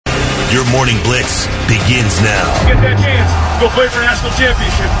Your morning blitz begins now. Get that chance. Go play for a national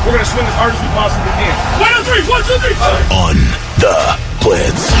championship. We're going to swing as hard as we possibly can. 1, 2, 3. 1, 2, 3. On the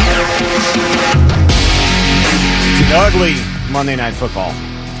Blitz. It's an ugly Monday Night Football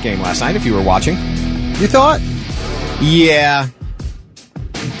game last night, if you were watching. You thought? Yeah.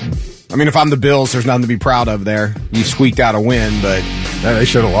 I mean, if I'm the Bills, there's nothing to be proud of there. You squeaked out a win, but... Yeah, they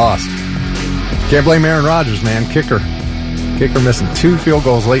should have lost. Can't blame Aaron Rodgers, man. Kicker missing 2 field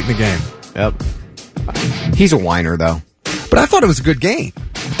goals late in the game. Yep. He's a whiner, though. But I thought it was a good game.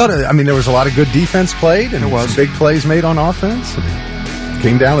 There was a lot of good defense played, and there was big plays made on offense. And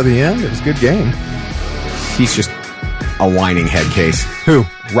came down to the end. It was a good game. He's just a whining head case. Who?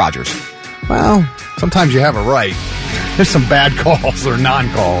 Rodgers. Well, sometimes you have a right. There's some bad calls or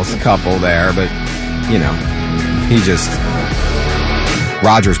non-calls. A couple there, but,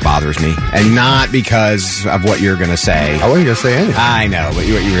 Rodgers bothers me. And not because of what you're going to say. I wasn't going to say anything. I know, but what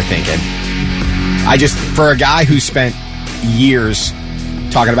you were thinking. For a guy who spent years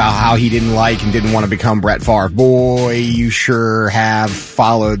talking about how he didn't like and didn't want to become Brett Favre, boy, you sure have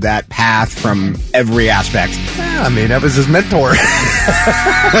followed that path from every aspect. Yeah, that was his mentor.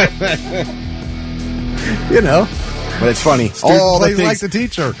 But it's funny. All the things like the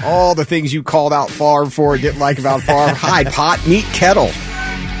teacher. All the things you called out Favre for, didn't like about Favre. Hi, pot, meet kettle.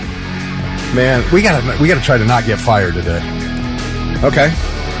 Man, we gotta try to not get fired today. Okay.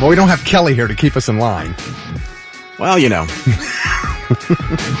 Well, we don't have Kelly here to keep us in line. Well, I know.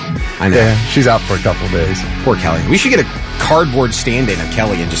 Yeah, she's out for a couple of days. Poor Kelly. We should get a cardboard stand-in of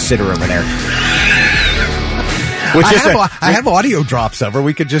Kelly and just sit her over there. I have audio drops of her.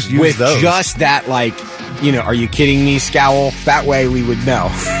 We could just use with those. Just that, are you kidding me scowl? That way we would know.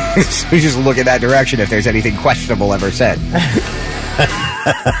 So we just look in that direction if there's anything questionable ever said.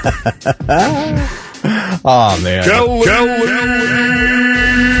 Oh, man. Kelly.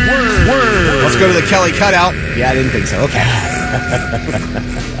 Let's go to the Kelly cutout. Yeah, I didn't think so. Okay.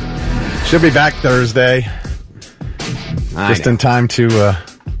 She'll be back Thursday. Just in time to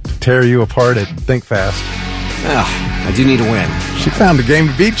tear you apart at Think Fast. I do need a win. She found a game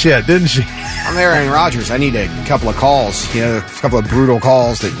to beat yet, didn't she? I'm Aaron Rodgers. I need a couple of calls. A couple of brutal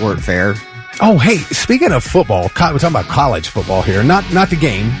calls that weren't fair. Oh, hey, speaking of football, we're talking about college football here, not the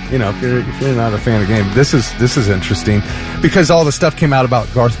game. If you're not a fan of the game, this is interesting because all the stuff came out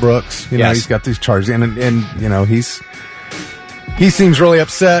about Garth Brooks. Yes. He's got these charges, and he seems really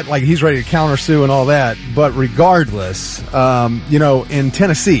upset, like he's ready to countersue and all that. But regardless, in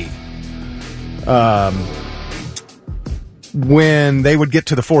Tennessee, when they would get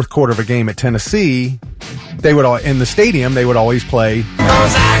to the fourth quarter of a game at Tennessee, they would in the stadium they would always play.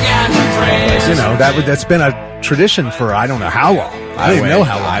 That's been a tradition for I don't know how long. I don't even know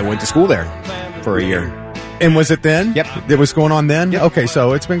how long. I went to school there for a year. And was it then? Yep. It was going on then? Yep. Okay,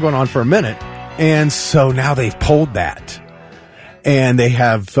 so it's been going on for a minute. And so now they've pulled that. And they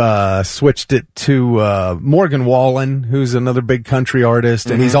have switched it to Morgan Wallen, who's another big country artist,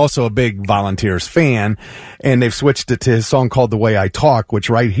 and he's also a big Volunteers fan. And they've switched it to his song called The Way I Talk, which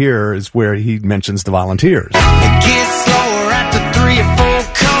right here is where he mentions the Volunteers. It gets slower after 3 or 4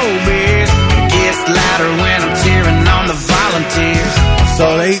 cold beers. It gets louder when I'm cheering on the Volunteers. So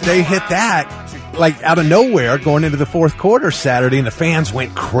they hit that out of nowhere going into the fourth quarter Saturday, and the fans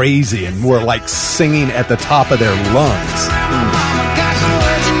went crazy and were singing at the top of their lungs.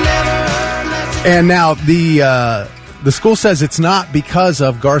 And now the school says it's not because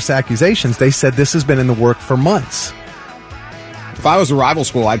of Garth's accusations. They said this has been in the work for months. If I was a rival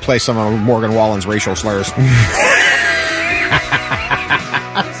school, I'd play some of Morgan Wallen's racial slurs.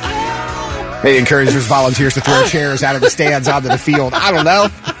 They encourage his Volunteers to throw chairs out of the stands onto the field. I don't know.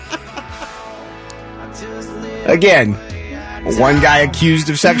 Again, one guy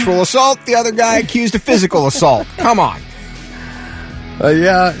accused of sexual assault, the other guy accused of physical assault. Come on.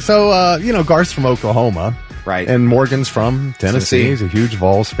 So Garth's from Oklahoma. Right. And Morgan's from Tennessee. He's a huge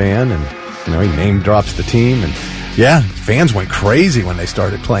Vols fan, and he name drops the team. And fans went crazy when they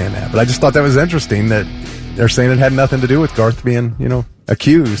started playing that. But I just thought that was interesting that they're saying it had nothing to do with Garth being,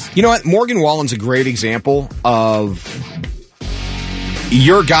 accused. You know what? Morgan Wallen's a great example of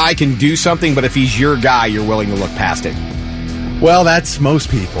your guy can do something, but if he's your guy, you're willing to look past it. Well, that's most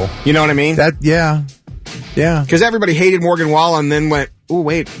people. You know what I mean? Yeah. Because everybody hated Morgan Wallen and then went, oh,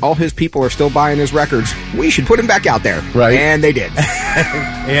 wait, all his people are still buying his records. We should put him back out there. Right. And they did.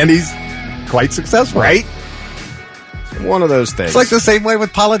 And he's quite successful. Right? It's one of those things. It's like the same way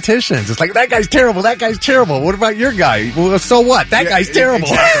with politicians. It's like, that guy's terrible, that guy's terrible. What about your guy? Well, so what? That guy's terrible.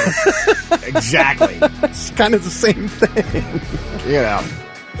 Exactly. It's kind of the same thing.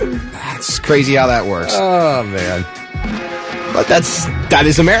 That's crazy how that works. Oh, man. But that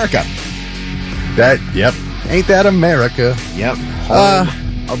is America. Yep. Ain't that America? Yep.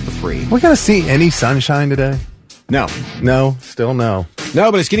 Home of the free. We're going to see any sunshine today? No. No, still no.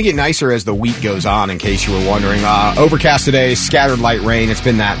 No, but it's going to get nicer as the week goes on, in case you were wondering. Overcast today, scattered light rain. It's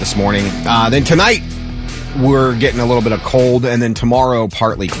been that this morning. Then tonight, we're getting a little bit of cold, and then tomorrow,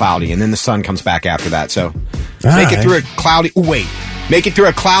 partly cloudy, and then the sun comes back after that. So make it through a cloudy... Make it through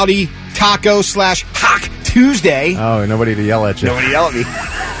a cloudy taco/Hawk Tuesday. Oh, nobody to yell at you. Nobody yell at me.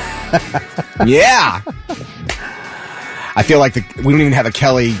 Yeah. I feel like we don't even have a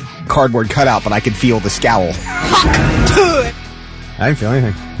Kelly cardboard cutout, but I could feel the scowl. I didn't feel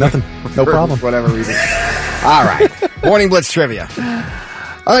anything. Nothing. No problem. For whatever reason. All right. Morning Blitz trivia.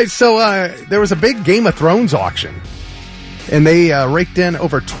 All right, so there was a big Game of Thrones auction, and they raked in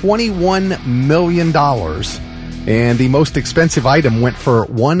over $21 million, and the most expensive item went for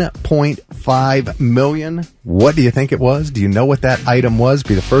 $1.5 million. What do you think it was? Do you know what that item was?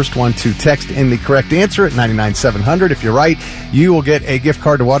 Be the first one to text in the correct answer at 99700. If you're right, you will get a gift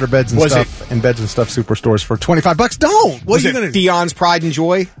card to Waterbeds and Stuff and Beds and Stuff Superstores for $25. Don't! What was are you it going to... Theon's Pride and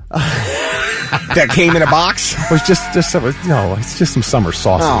Joy? That came in a box? It was just no, it's just some summer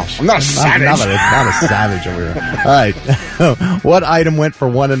sausage. Oh, I'm not a savage. Not a savage over here. All right. What item went for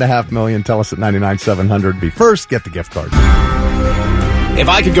 $1.5 million? Tell us at 99700. Be first, get the gift card. If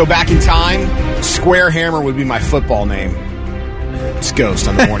I could go back in time, Square Hammer would be my football name. It's Ghost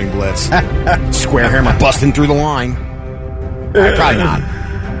on the Morning Blitz. Square Hammer busting through the line. Probably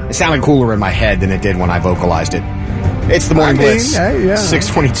not. It sounded cooler in my head than it did when I vocalized it. It's the Morning Blitz. Yeah.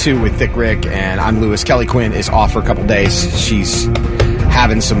 622 with Thick Rick, and I'm Lewis. Kelly Quinn is off for a couple days. She's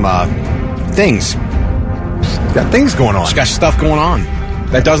having some things. She's got things going on. She's got stuff going on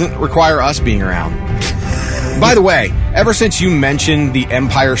that doesn't require us being around. By the way, ever since you mentioned the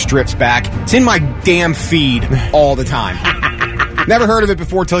Empire Strips Back, it's in my damn feed all the time. Never heard of it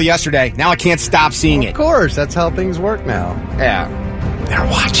before till yesterday. Now I can't stop seeing it. Of course, that's how things work now. Yeah. They're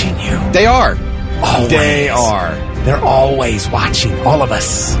watching you. They are. Always. They are. They're always watching all of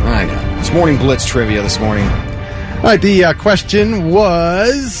us. I know. It's Morning Blitz trivia this morning. All right, the question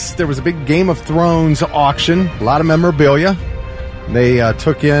was, there was a big Game of Thrones auction, a lot of memorabilia. They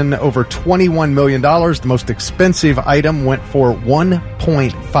took in over $21 million. The most expensive item went for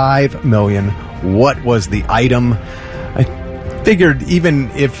 $1.5 million. What was the item? I figured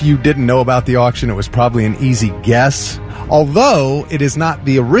even if you didn't know about the auction, it was probably an easy guess. Although it is not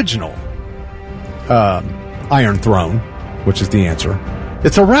the original Iron Throne, which is the answer.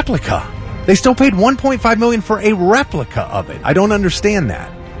 It's a replica. They still paid $1.5 million for a replica of it. I don't understand that.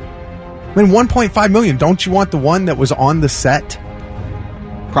 I mean, $1.5 million. Don't you want the one that was on the set?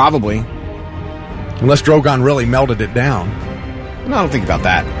 Probably. Unless Drogon really melted it down. No, I don't think about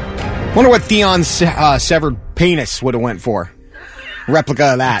that. Wonder what Theon's severed penis would have went for.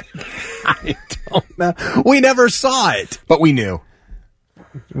 Replica of that. I don't know. We never saw it. But we knew.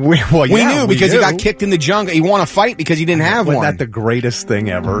 We knew because he got kicked in the junk. He won a fight because he didn't have one. Wasn't that the greatest thing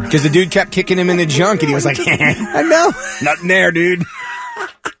ever? Because the dude kept kicking him in the junk, and he was like, I know. Nothing there, dude.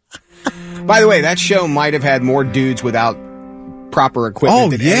 By the way, that show might have had more dudes without proper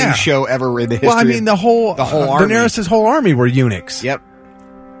equipment than any show ever in the history. Well, I mean, the whole army. Daenerys' whole army were eunuchs. Yep.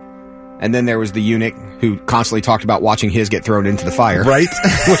 And then there was the eunuch who constantly talked about watching his get thrown into the fire. Right.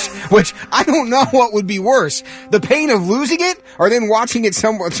 which I don't know what would be worse. The pain of losing it or then watching it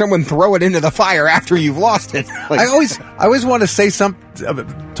someone throw it into the fire after you've lost it. Like, I always want to say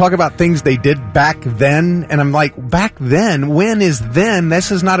talk about things they did back then. And I'm like, back then? When is then?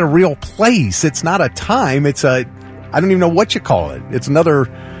 This is not a real place. It's not a time. I don't even know what you call it. It's another,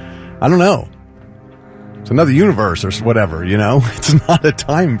 I don't know. It's another universe or whatever, you know? It's not a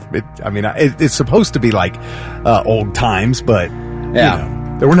time. It's supposed to be like old times, but yeah. You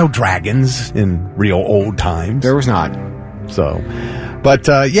know, there were no dragons in real old times. There was not. So, but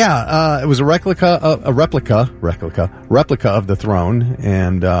it was a replica of the throne,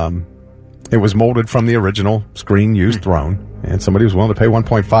 and it was molded from the original screen-used throne, and somebody was willing to pay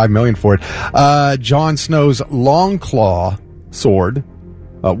 $1.5 million for it. Jon Snow's Longclaw sword.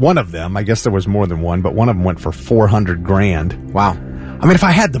 One of them, I guess there was more than one, but one of them went for $400,000. Wow. I mean, if I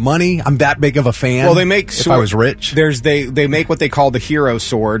had the money, I'm that big of a fan. Well, they make if I was rich. They make what they call the hero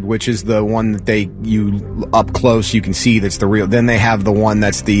sword, which is the one that you up close you can see that's the real. Then they have the one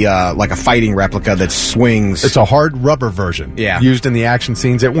that's the like a fighting replica that swings. It's a hard rubber version. Yeah. Used in the action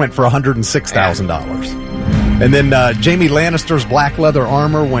scenes. It went for $106,000. And then Jaime Lannister's black leather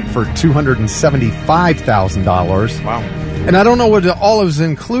armor went for $275,000. Wow. And I don't know what all is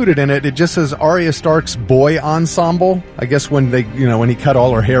included in it. It just says Arya Stark's boy ensemble. I guess when he cut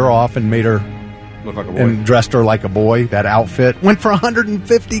all her hair off and made her look like a boy and dressed her like a boy, that outfit went for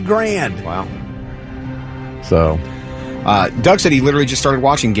 $150,000. Wow. So, Doug said he literally just started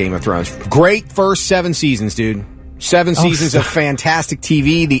watching Game of Thrones. Great first 7 seasons, dude. 7 seasons of fantastic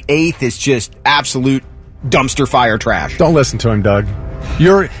TV. The 8th is just absolute dumpster fire trash. don't listen to him, Doug.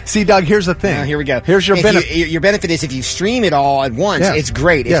 See, Doug, here's the thing. Here we go. Here's your benefit. Your benefit is if you stream it all at once, Yes. it's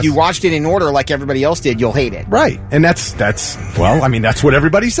great. If Yes. you watched it in order like everybody else did, you'll hate it. Right. And that's what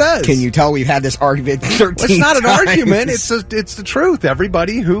everybody says. Can you tell we've had this argument 13 It's not an times? argument. It's the truth.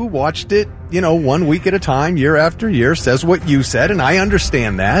 Everybody who watched it, 1 week at a time, year after year, says what you said, and I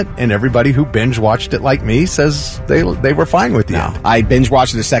understand that. And everybody who binge watched it like me says they were fine with the end. I binge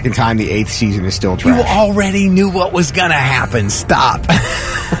watched it a second time. The 8th season is still trash. You already knew what was going to happen. Stop.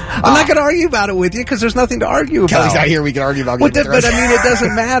 I'm not going to argue about it with you because there's nothing to argue about. Kelly's not here. We can argue about Game of Thrones. But I mean, it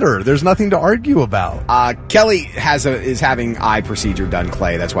doesn't matter. There's nothing to argue about. Kelly is having eye procedure done,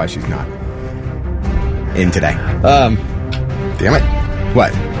 Clay. That's why she's not in today. Damn it.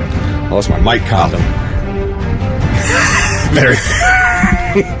 What? I lost my mic condom. Better.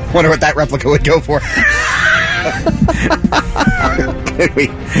 Wonder what that replica would go for.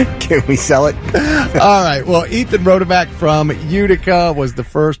 Can we sell it? All right. Well, Ethan Rodeback from Utica was the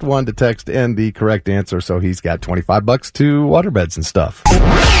first one to text in the correct answer, so he's got $25 to waterbeds and stuff.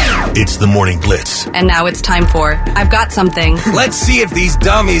 It's the Morning Blitz. And now it's time for I've Got Something. Let's see if these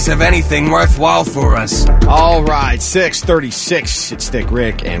dummies have anything worthwhile for us. All right, 6:36. It's Dick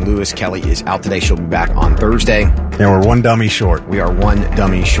Rick, and Lewis. Kelly is out today. She'll be back on Thursday. And we're one dummy short. We are one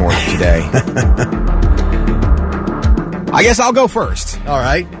dummy short today. I guess I'll go first. All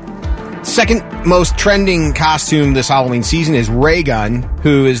right. Second most trending costume this Halloween season is Ray Gun,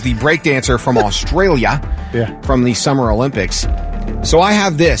 who is the breakdancer from Australia from the Summer Olympics. So I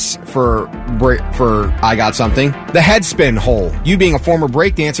have this for I Got Something. The headspin hole. You being a former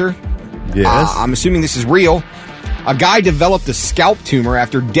breakdancer, Yes. I'm assuming this is real. A guy developed a scalp tumor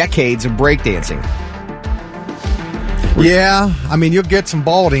after decades of breakdancing. Yeah. I mean, you'll get some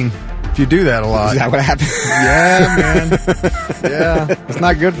balding if you do that a lot. Is that what happened? Yeah, man. Yeah. It's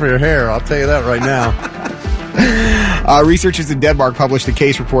not good for your hair. I'll tell you that right now. Researchers in Denmark published a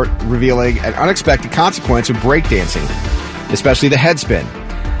case report revealing an unexpected consequence of breakdancing, especially the headspin.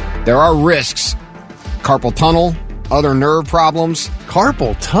 There are risks. Carpal tunnel, other nerve problems.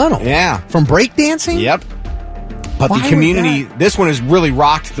 Carpal tunnel? Yeah. From breakdancing? Yep. But Why the community, would that? this one has really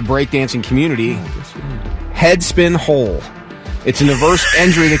rocked the breakdancing community. Headspin hole. It's an adverse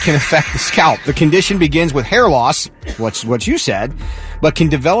injury that can affect the scalp. The condition begins with hair loss, what you said, but can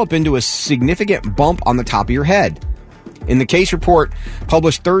develop into a significant bump on the top of your head. In the case report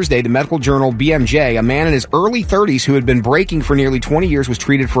published Thursday, the medical journal BMJ, a man in his early 30s who had been breaking for nearly 20 years was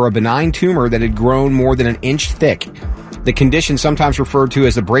treated for a benign tumor that had grown more than an inch thick. The condition, sometimes referred to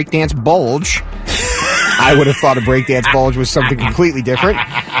as the breakdance bulge, I would have thought a breakdance bulge was something completely different.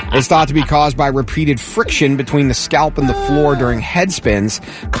 It's thought to be caused by repeated friction between the scalp and the floor during head spins,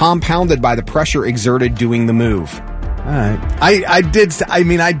 compounded by the pressure exerted doing the move. All right. I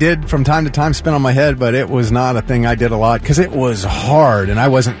did from time to time spin on my head, but it was not a thing I did a lot because it was hard and I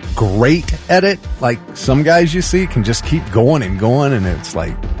wasn't great at it. Like some guys you see can just keep going, and it's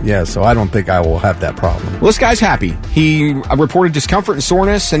like, yeah, so I don't think I will have that problem. Well, this guy's happy. He reported discomfort and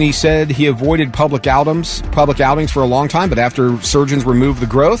soreness, and he said he avoided public outings for a long time, but after surgeons removed the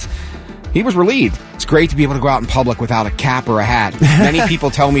growth, he was relieved. It's great to be able to go out in public without a cap or a hat. Many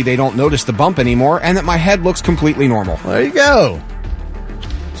people tell me they don't notice the bump anymore and that my head looks completely normal. There you go.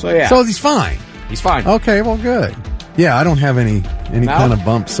 So, yeah. So he's fine. He's fine. Okay, well, good. Yeah, I don't have any kind of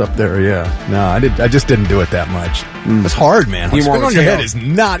bumps up there. Yeah, no, I just didn't do it that much. It's hard, man. Spin on your head is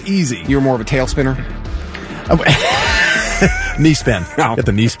not easy. You were more of a tail spinner? Knee spin. Oh. Get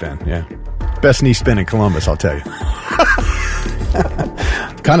the knee spin. Yeah, best knee spin in Columbus, I'll tell you.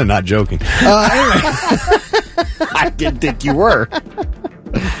 Kind of not joking. Anyway. I didn't think you were.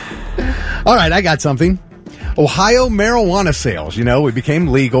 All right, I got something. Ohio marijuana sales. We became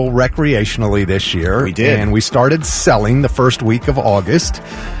legal recreationally this year. We did. And we started selling the first week of August,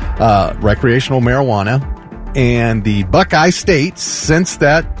 recreational marijuana. And the Buckeye States,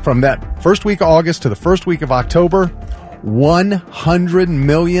 from that first week of August to the first week of October, $100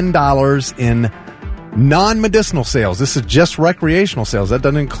 million in non-medicinal sales. This is just recreational sales. That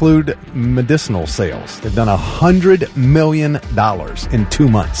doesn't include medicinal sales. They've done $100 million in 2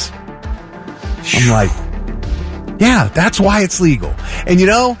 months. I'm like, yeah, that's why it's legal. And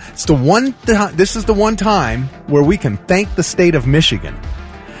it's this is the one time where we can thank the state of Michigan,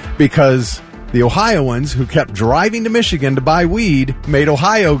 because the Ohioans who kept driving to Michigan to buy weed made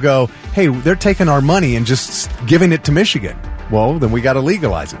Ohio go, hey, they're taking our money and just giving it to Michigan. Well, then we got to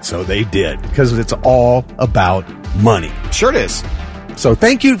legalize it. So they did, because it's all about money. Sure it is. So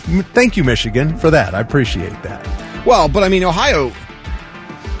thank you, Michigan, for that. I appreciate that. Well, but I mean, Ohio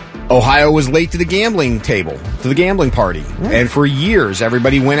was late to the gambling table, to the gambling party. And for years,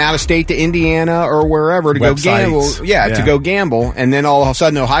 everybody went out of state to Indiana or wherever to go gamble. Yeah, to go gamble. And then all of a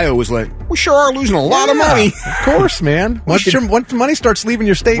sudden, Ohio was like, we sure are losing a lot of money. Of course, man. Once the money starts leaving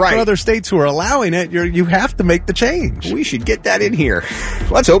your state for other states who are allowing it, you have to make the change. We should get that in here.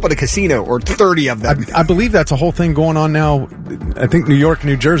 Let's open a casino or 30 of them. I believe that's a whole thing going on now. I think New York and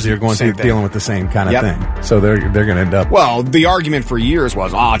New Jersey are dealing with the same kind of thing. So they're going to end up. Well, the argument for years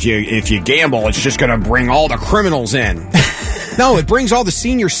was, if you gamble, it's just going to bring all the criminals in. No, it brings all the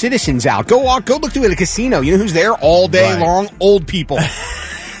senior citizens out. Go look through at a casino. You know who's there all day long? Old people.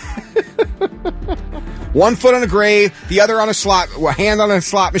 One foot on a grave, the other on a hand on a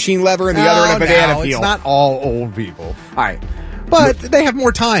slot machine lever, and the other on a banana peel. It's not all old people. All right. But they have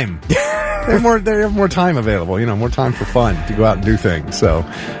more time. They have more time available, more time for fun to go out and do things. So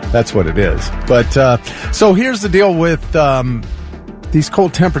that's what it is. But so here's the deal with these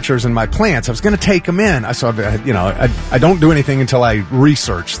cold temperatures in my plants. I was going to take them in. I don't do anything until I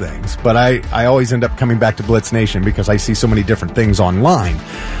research things, but I always end up coming back to Blitz Nation because I see so many different things online.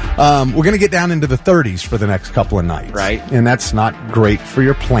 We're going to get down into the 30s for the next couple of nights. Right. And that's not great for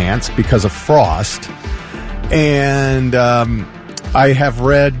your plants because of frost. And I have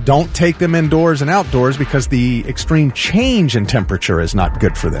read don't take them indoors and outdoors because the extreme change in temperature is not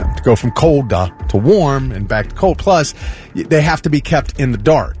good for them. To go from cold to warm and back to cold. Plus, they have to be kept in the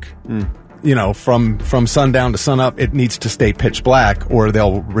dark. From sundown to sunup, it needs to stay pitch black or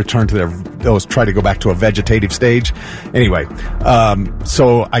they'll return to they'll try to go back to a vegetative stage. Anyway,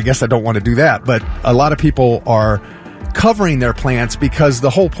 so I guess I don't want to do that. But a lot of people are covering their plants because the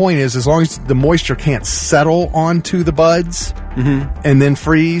whole point is as long as the moisture can't settle onto the buds and then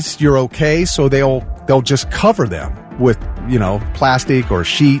freeze, you're okay. So they'll just cover them with plastic or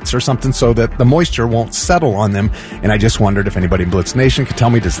sheets or something so that the moisture won't settle on them. And I just wondered if anybody in Blitz Nation could tell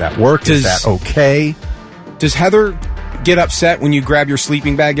me, does that work? Is that okay? Does Heather get upset when you grab your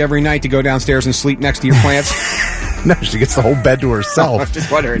sleeping bag every night to go downstairs and sleep next to your plants? No, she gets the whole bed to herself. I'm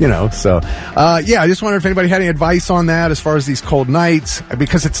just wondering. I just wondered if anybody had any advice on that as far as these cold nights,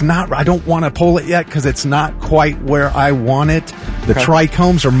 because it's not, I don't want to pull it yet because it's not quite where I want it. The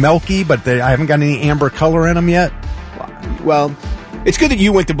trichomes are milky, but I haven't got any amber color in them yet. Well, it's good that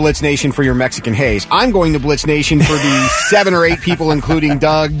you went to Blitz Nation for your Mexican haze. I'm going to Blitz Nation for the 7 or 8 people, including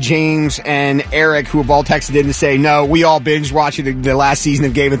Doug, James, and Eric, who have all texted in to say, no, we all binge watching the last season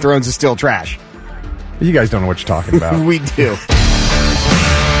of Game of Thrones is still trash. You guys don't know what you're talking about. We do.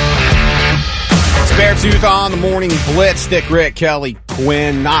 Spare Tooth on the Morning Blitz. Thick Rick, Kelly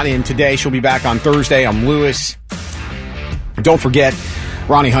Quinn, not in today. She'll be back on Thursday. I'm Lewis. Don't forget,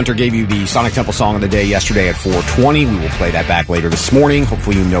 Ronnie Hunter gave you the Sonic Temple song of the day yesterday at 4:20. We will play that back later this morning.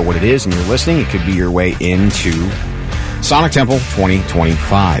 Hopefully you know what it is and you're listening. It could be your way into Sonic Temple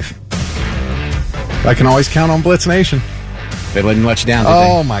 2025. I can always count on Blitz Nation. They didn't let you down, did they?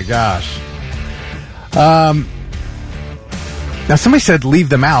 Oh, my gosh. Now, somebody said leave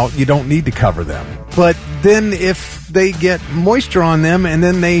them out. You don't need to cover them. But then if they get moisture on them and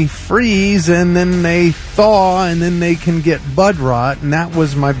then they freeze and then they thaw and then they can get bud rot, and that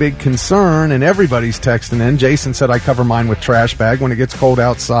was my big concern, and everybody's texting in. Jason said I cover mine with trash bag when it gets cold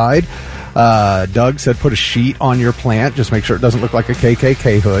outside. Doug said put a sheet on your plant. Just make sure it doesn't look like a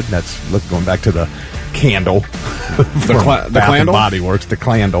KKK hood. That's going back to the candle. The candle? Body Works, the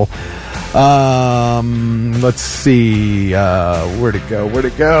candle. Let's see. Where'd it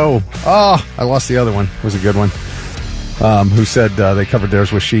go? Oh, I lost the other one. It was a good one. Who said they covered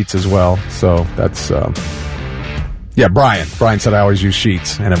theirs with sheets as well. So that's, Brian. Brian said I always use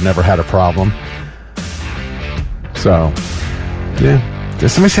sheets and have never had a problem. So, yeah.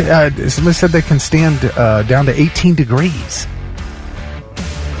 Somebody said they can stand down to 18 degrees.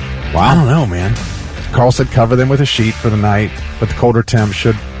 Wow. I don't know, man. Carl said cover them with a sheet for the night, but the colder temp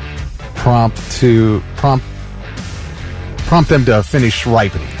should prompt them to finish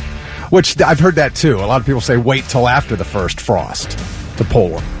ripening, which I've heard that too. A lot of people say wait till after the first frost to pull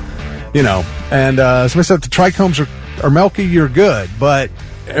them, and somebody said the trichomes are milky, you're good, but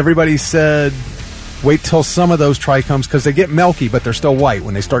everybody said wait till some of those trichomes, because they get milky but they're still white.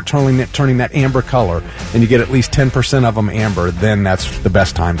 When they start turning that amber color and you get at least 10% of them amber, then that's the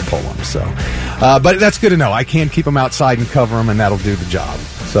best time to pull them. So but that's good to know. I can keep them outside and cover them, and that'll do the job.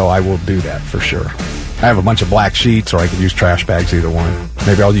 So I will do that for sure. I have a bunch of black sheets, or I could use trash bags, either one.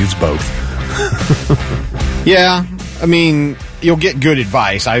 Maybe I'll use both. Yeah, I mean, you'll get good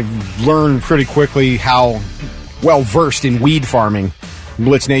advice. I've learned pretty quickly how well versed in weed farming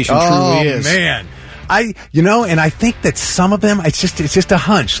Blitz Nation truly is. Oh, man. And I think that some of them, it's just a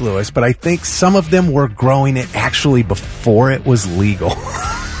hunch, Lewis, but I think some of them were growing it actually before it was legal.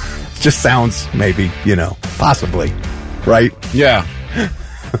 Just sounds maybe, possibly, right? Yeah.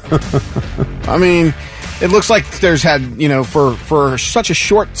 I mean, it looks like there's had, for such a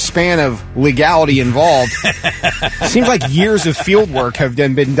short span of legality involved, seems like years of field work have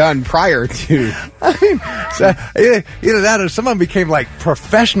been done prior to. I mean, either that or some of them became like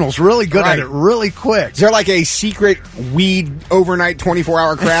professionals, really good at it really quick. Is there like a secret weed overnight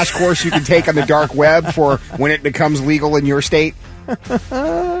 24-hour crash course you can take on the dark web for when it becomes legal in your state?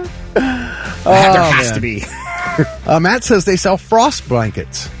 There has to be. Matt says they sell frost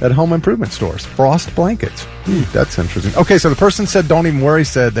blankets at home improvement stores. Frost blankets. That's interesting. Okay, so the person said don't even worry,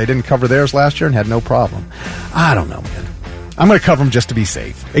 said they didn't cover theirs last year and had no problem. I don't know, man. I'm going to cover them just to be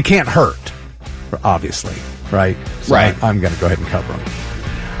safe. It can't hurt, obviously, right? So right. I'm going to go ahead and cover them.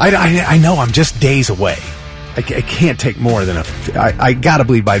 I know I'm just days away. I can't take more than I got to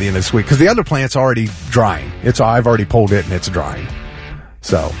believe by the end of this week because the other plant's already drying. I've already pulled it and it's drying.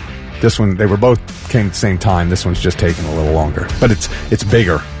 So this one, they were both came at the same time. This one's just taking a little longer, but it's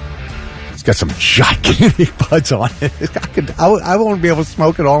bigger. It's got some gigantic buds on it. I won't be able to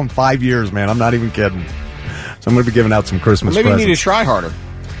smoke it all in 5 years, man. I'm not even kidding. So I'm going to be giving out some Christmas maybe presents. You need to try harder.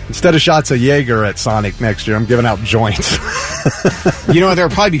 Instead of shots of Jaeger at Sonic next year, I'm giving out joints. There'll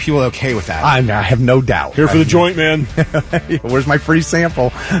probably be people okay with that. I have no doubt. Here for the joint, man. Where's my free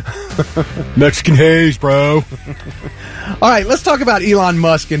sample? Mexican haze, bro. All right, let's talk about Elon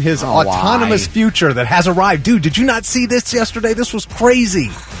Musk and his autonomous future that has arrived. Dude, did you not see this yesterday? This was crazy.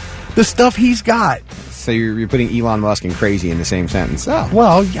 The stuff he's got. So you're putting Elon Musk and crazy in the same sentence. Oh.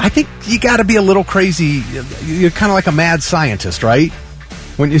 Well, I think you got to be a little crazy. You're kind of like a mad scientist, right?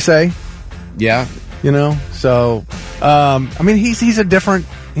 Wouldn't you say? Yeah. So, I mean, he's a different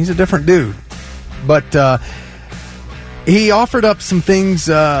dude. But he offered up some things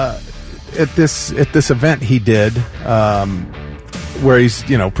at this event he did, where he's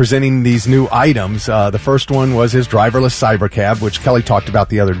presenting these new items. The first one was his driverless cybercab, which Kelly talked about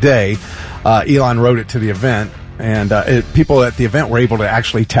the other day. Elon rode it to the event, and people at the event were able to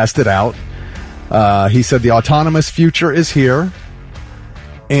actually test it out. He said the autonomous future is here.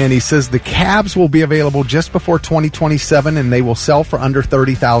 And he says the cabs will be available just before 2027, and they will sell for under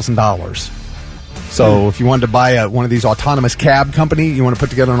 $30,000. So if you wanted to buy one of these autonomous cab company, you want to put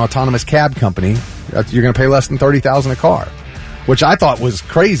together an autonomous cab company, you're going to pay less than $30,000 a car, which I thought was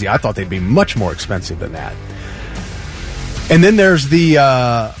crazy. I thought they'd be much more expensive than that. And then there's the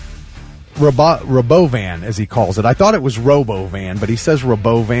Robovan, as he calls it. I thought it was Robovan, but he says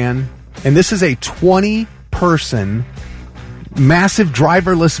Robovan. And this is a 20-person massive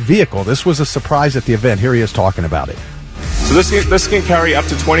driverless vehicle. This was a surprise at the event. Here he is talking about it. So this can carry up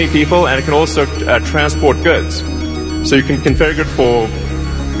to 20 people, and it can also transport goods. So you can configure it for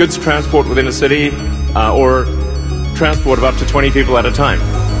goods transport within a city or transport of up to 20 people at a time.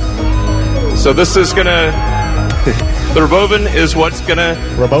 So this is going to... the Robovan is what's going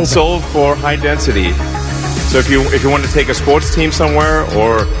to solve for high density. So if you want to take a sports team somewhere,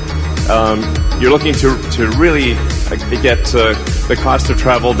 or you're looking to really get the cost of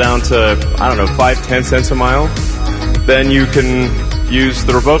travel down to, 5-10 cents a mile, then you can use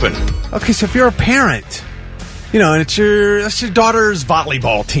the Robovan. Okay, so if you're a parent, and it's your daughter's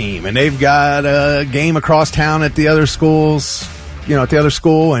volleyball team, and they've got a game across town at the other schools, at the other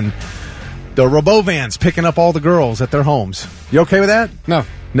school, and the Robovan's picking up all the girls at their homes. You okay with that? No.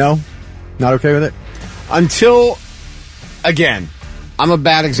 No? Not okay with it? Until, again, I'm a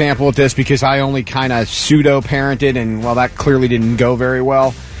bad example at this because I only kind of pseudo-parented, and, well, that clearly didn't go very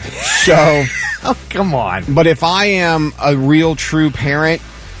well. So... oh, come on. But if I am a real, true parent,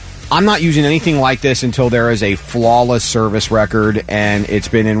 I'm not using anything like this until there is a flawless service record and it's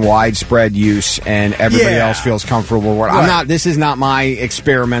been in widespread use and everybody else feels comfortable with it. Right. This is not my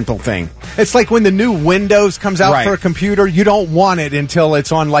experimental thing. It's like when the new Windows comes out for a computer, you don't want it until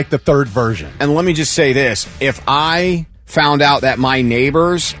it's on like the third version. And let me just say this. If I found out that my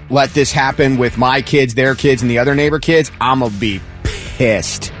neighbors let this happen with my kids, their kids, and the other neighbor kids, I'm going to be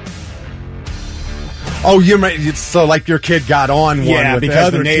pissed. Oh, so like your kid got on one with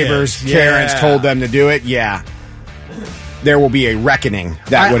because the other neighbors' parents told them to do it. Yeah, there will be a reckoning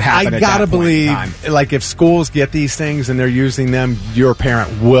that would happen. I gotta believe, like if schools get these things and they're using them, your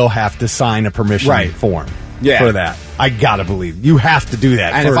parent will have to sign a permission form for that. I gotta believe you have to do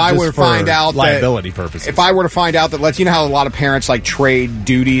that. And if I were to find out liability purposes, if I were to find out that, you know how a lot of parents like trade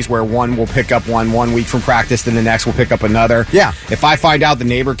duties where one will pick up one week from practice, then the next will pick up another. Yeah. If I find out the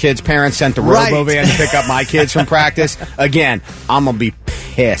neighbor kid's parents sent the Robovan to pick up my kids from practice, again, I'm gonna be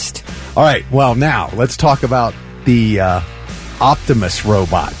pissed. All right, well, now let's talk about the Optimus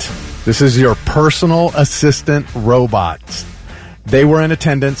robot. This is your personal assistant robots. They were in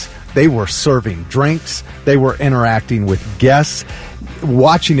attendance. They were serving drinks. They were interacting with guests.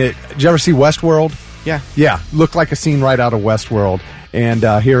 Watching it. Did you ever see Westworld? Yeah. Yeah, looked like a scene right out of Westworld. And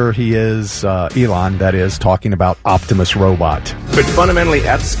here he is, Elon, that is, talking about Optimus Robot. But fundamentally,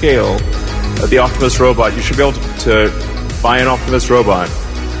 at scale, the Optimus robot, you should be able to buy an Optimus robot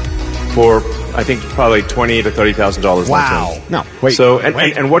for, I think, probably $20,000 to $30,000. Wow. No, wait. So,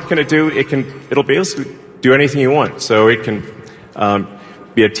 and what can it do? It'll basically do anything you want. So it can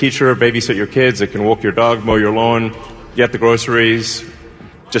be a teacher, babysit your kids. It can walk your dog, mow your lawn, get the groceries,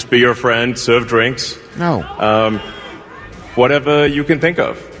 just be your friend, serve drinks. No. Whatever you can think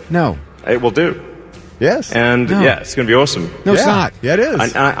of. No. It will do. Yes. And yeah, it's going to be awesome. No, it's not. Yeah, it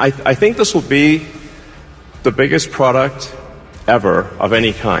is. And I think this will be the biggest product ever of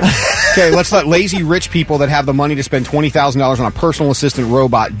any kind. Okay, let's let lazy rich people that have the money to spend $20,000 on a personal assistant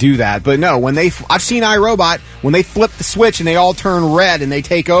robot do that. But no, I've seen iRobot, when they flip the switch and they all turn red and they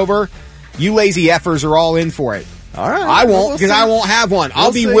take over, you lazy effers are all in for it. All right. I won't, because I won't have one.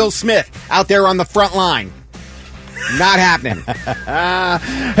 I'll be Will Smith out there on the front line. Not happening.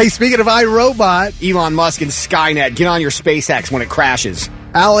 Hey, speaking of iRobot, Elon Musk and Skynet, get on your SpaceX when it crashes.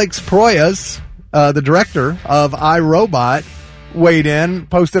 Alex Proyas, the director of iRobot, weighed in,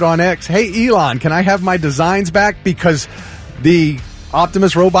 posted on X, "Hey, Elon, can I have my designs back? Because the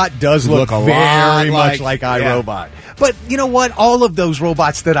Optimus robot does look very much like iRobot." Yeah. But you know what? All of those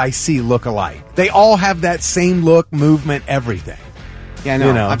robots that I see look alike. They all have that same look, movement, everything. Yeah,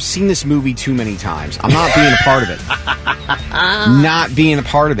 no, I've seen this movie too many times. I'm not being a part of it. Not being a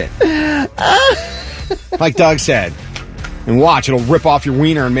part of it. Like Doug said. And watch, it'll rip off your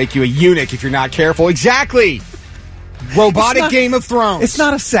wiener and make you a eunuch if you're not careful. Exactly! Robotic Game of Thrones. It's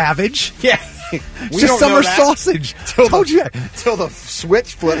not a savage. Yeah. It's just summer sausage. Told you. Till the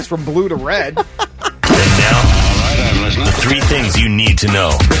switch flips from blue to red. And now, I'm listening. The 3 things you need to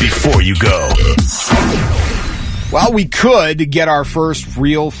know before you go. Well, we could get our first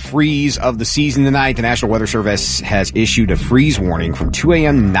real freeze of the season tonight. The National Weather Service has issued a freeze warning from 2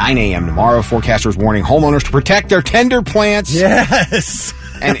 a.m. to 9 a.m. tomorrow. Forecasters warning homeowners to protect their tender plants. Yes.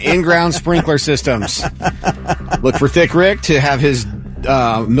 And in-ground sprinkler systems. Look for Thick Rick to have his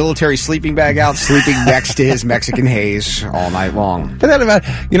military sleeping bag out, sleeping next to his Mexican haze all night long.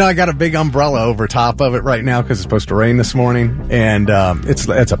 I got a big umbrella over top of it right now because it's supposed to rain this morning, and it's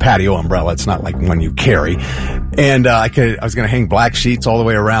a patio umbrella. It's not like one you carry. And I was going to hang black sheets all the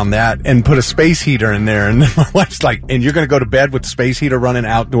way around that and put a space heater in there. And my wife's like, "And you're going to go to bed with the space heater running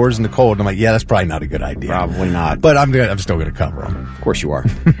outdoors in the cold?" And I'm like, "Yeah, that's probably not a good idea." Probably not. But I'm still going to cover them. Of course you are.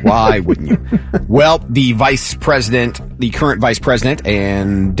 Why wouldn't you? Well, the current vice president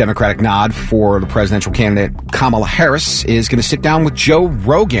and Democratic nod for the presidential candidate Kamala Harris is going to sit down with Joe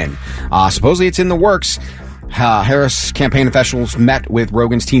Rogan. Supposedly it's in the works. Harris campaign officials met with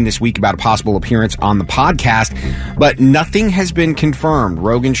Rogan's team this week about a possible appearance on the podcast, but nothing has been confirmed.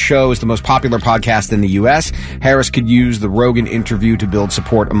 Rogan's show is the most popular podcast in the U.S. Harris could use the Rogan interview to build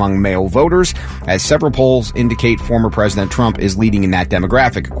support among male voters, as several polls indicate former President Trump is leading in that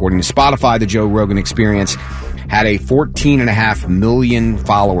demographic. According to Spotify, the Joe Rogan Experience had a 14.5 million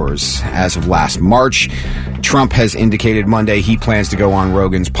followers as of last March. Trump has indicated Monday he plans to go on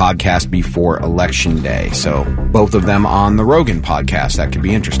Rogan's podcast before Election Day. So both of them on the Rogan podcast. That could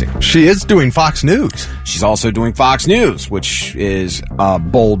be interesting. She is doing Fox News. She's also doing Fox News, which is a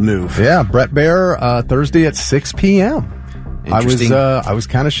bold move. Yeah, Brett Baer, Thursday at 6 p.m. I was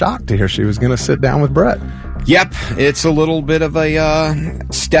kind of shocked to hear she was going to sit down with Brett. Yep, it's a little bit of a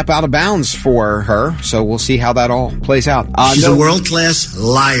step out of bounds for her, so we'll see how that all plays out. She's a world-class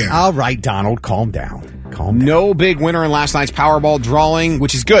liar. All right, Donald, calm down. No big winner in last night's Powerball drawing,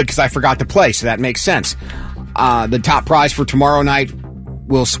 which is good because I forgot to play, so that makes sense. The top prize for tomorrow night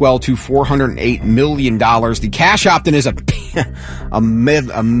will swell to $408 million. The cash opt-in is a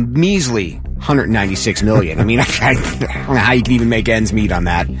measly $196 million. I mean, I don't know how you can even make ends meet on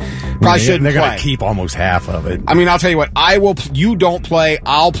that. Probably shouldn't play. They're going to keep almost half of it. I mean, I'll tell you what. You don't play.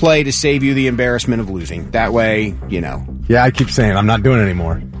 I'll play to save you the embarrassment of losing. That way, you know. Yeah, I keep saying I'm not doing it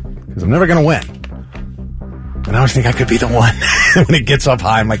anymore because I'm never going to win. And I always think I could be the one. When it gets up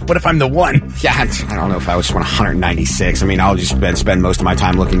high, I'm like, what if I'm the one? Yeah, I don't know if I just want 196. I mean, I'll just spend most of my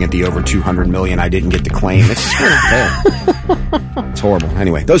time looking at the over 200 million I didn't get to claim. It's just really fair. It's horrible.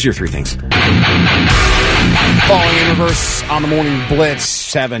 Anyway, those are your 3 things. Falling in reverse on the morning blitz,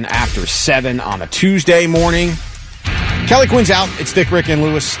 7 after 7 on a Tuesday morning. Kelly Quinn's out. It's Dick, Rick, and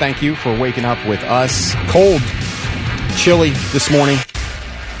Lewis. Thank you for waking up with us. Cold, chilly this morning.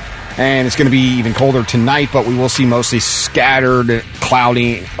 And it's going to be even colder tonight, but we will see mostly scattered,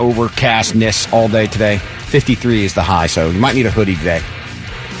 cloudy, overcastness all day today. 53 is the high, so you might need a hoodie today.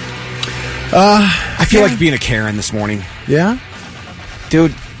 I feel like being a Karen this morning. Yeah?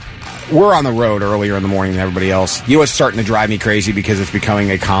 Dude, we're on the road earlier in the morning than everybody else. You know what's starting to drive me crazy because it's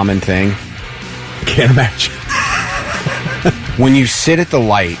becoming a common thing? Can't imagine. When you sit at the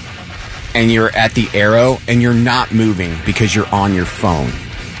light and you're at the arrow and you're not moving because you're on your phone.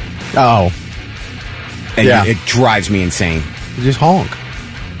 Oh. And it drives me insane. You just honk.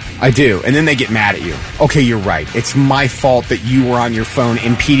 I do. And then they get mad at you. Okay, you're right. It's my fault that you were on your phone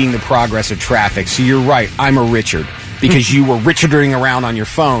impeding the progress of traffic. So you're right. I'm a Richard. Because you were Richarding around on your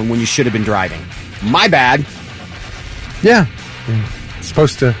phone when you should have been driving. My bad. Yeah.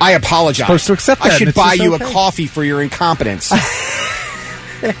 Supposed to. I apologize. Supposed to accept that. I should buy you a coffee for your incompetence.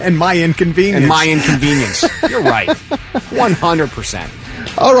 And my inconvenience. You're right. 100%.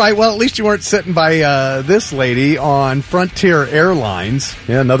 All right, well, at least you weren't sitting by this lady on Frontier Airlines.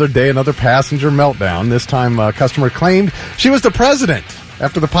 Yeah, another day, another passenger meltdown. This time, a customer claimed she was the president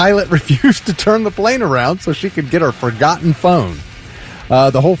after the pilot refused to turn the plane around so she could get her forgotten phone.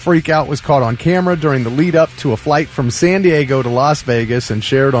 The whole freak out was caught on camera during the lead up to a flight from San Diego to Las Vegas and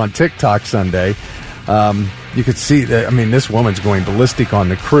shared on TikTok Sunday. You could see that, I mean, this woman's going ballistic on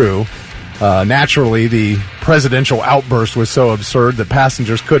the crew. Naturally, the presidential outburst was so absurd that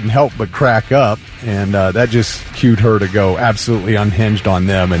passengers couldn't help but crack up, and that just cued her to go absolutely unhinged on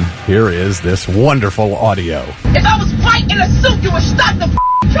them, and here is this wonderful audio. If I was fighting in a suit, you would stop the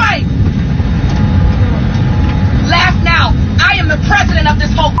train. Laugh now. I am the president of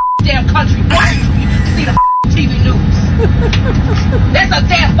this whole damn country. Why do you see the TV news? That's a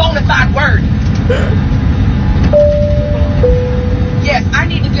damn bona fide word. Yes, I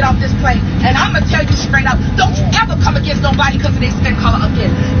need to get off this plane, and I'm going to tell you straight up, don't you ever come against nobody because of their skin color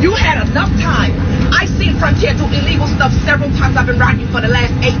again. You had enough time. I've seen Frontier do illegal stuff several times. I've been riding for the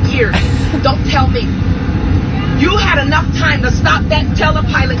last 8 years. Don't tell me. You had enough time to stop that. Tell the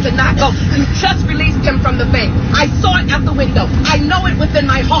pilot to not go. You just released him from the bank. I saw it out the window. I know it within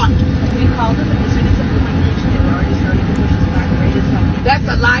my heart. We called him, and as soon as the plane reached him, already started to push his back radius. That's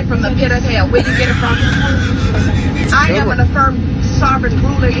a lie from the pit of hell. Where you get it from? I am an affirmed sovereign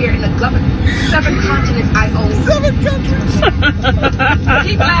ruler here in the government. 7 continents I own. 7 countries.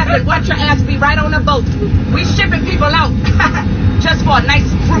 Keep laughing. Watch your ass be right on the boat. We shipping people out just for a nice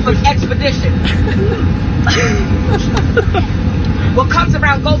group of expedition. What comes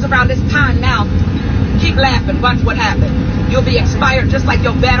around goes around. This time now. Keep laughing. Watch what happens. You'll be expired just like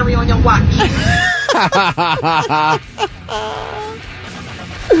your battery on your watch.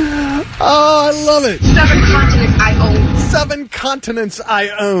 Oh, I love it. 7 continents I own. 7 continents I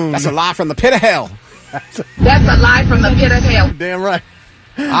own. That's a lie from the pit of hell. That's a lie from the pit of hell. Damn right.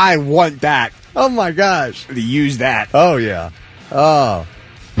 I want that. Oh, my gosh. To use that. Oh, yeah. Oh.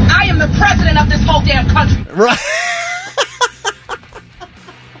 I am the president of this whole damn country. Right.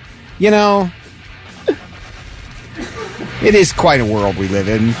 You know, it is quite a world we live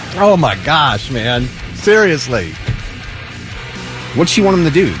in. Oh, my gosh, man. Seriously. What'd she want him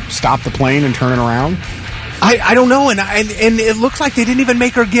to do? Stop the plane and turn it around? I don't know, and it looks like they didn't even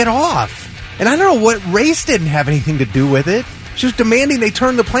make her get off. And I don't know what race didn't have anything to do with it. She was demanding they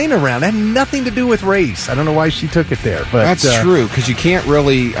turn the plane around. It had nothing to do with race. I don't know why she took it there. But that's true, because you can't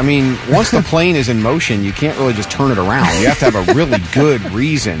really, I mean, once the plane is in motion, you can't really just turn it around. You have to have a really good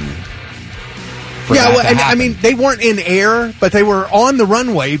reason for that to happen. I mean, they weren't in air, but they were on the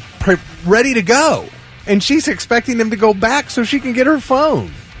runway ready to go. And she's expecting them to go back so she can get her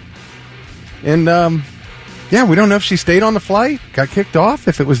phone. And, yeah, we don't know if she stayed on the flight, got kicked off,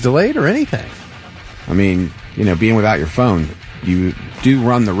 if it was delayed or anything. I mean, you know, being without your phone, you do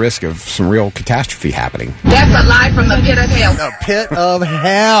run the risk of some real catastrophe happening. That's a lie from the pit of hell. The pit of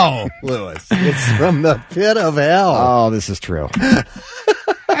hell, Lewis. It's from the pit of hell. Oh, this is true.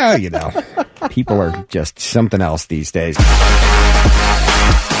 Well, you know, people are just something else these days.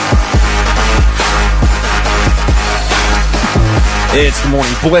 It's the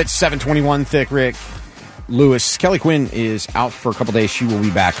morning Blitz, 721 Thick Rick. Lewis. Kelly Quinn is out for a couple days. She will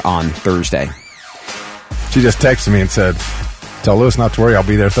be back on Thursday. She just texted me and said, tell Lewis not to worry, I'll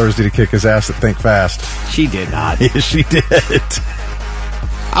be there Thursday to kick his ass at Think Fast. She did not. Yes, she did.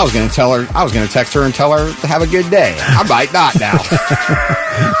 I was going to text her and tell her to have a good day. I might not now.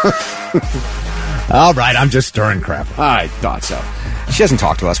 All right, I'm just stirring crap. I thought so. She doesn't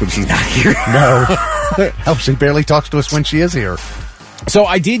talk to us when she's not here. No. Hell, she barely talks to us when she is here. So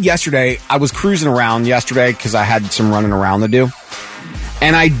I did yesterday. I was cruising around yesterday because I had some running around to do.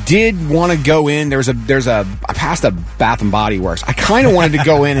 And I did want to go in. I passed a Bath and Body Works. I kind of wanted to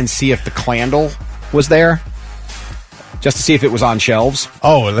go in and see if the Clandle was there. Just to see if it was on shelves.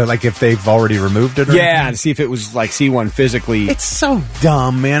 Oh, like if they've already removed it? Or yeah, to see if it was like, see one physically. It's so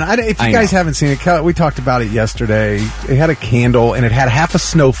dumb, man. If you guys haven't seen it, we talked about it yesterday. It had a candle and it had half a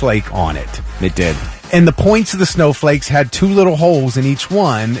snowflake on it. It did. And the points of the snowflakes had 2 little holes in each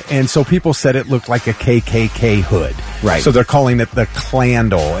one, and so people said it looked like a KKK hood. Right. So they're calling it the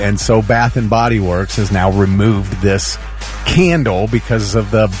Clandle, and so Bath and Body Works has now removed this candle because of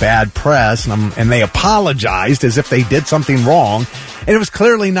the bad press, and they apologized as if they did something wrong, and it was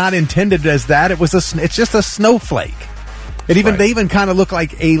clearly not intended as that. It's just a snowflake. They even kind of look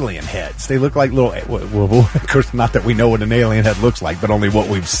like alien heads. They look like little. Well, of course, not that we know what an alien head looks like, but only what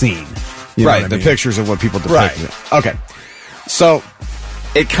we've seen. You know right, what I the mean? pictures of what people depicted. Right. Okay. So,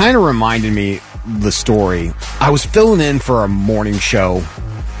 it kind of reminded me the story. I was filling in for a morning show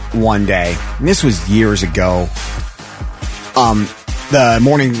one day, and this was years ago. The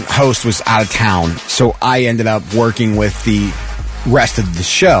morning host was out of town, so I ended up working with the rest of the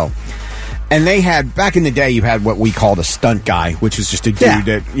show. And they had, back in the day, you had what we called a stunt guy, which was just a dude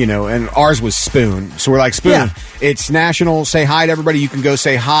that, and ours was Spoon. So we're like, Spoon, it's national, say hi to everybody. You can go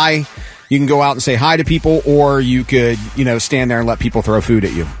say hi. You can go out and say hi to people, or you could, stand there and let people throw food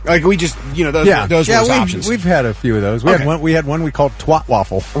at you. Like, we just, those were those options. We've had a few of those. We had one we called Twat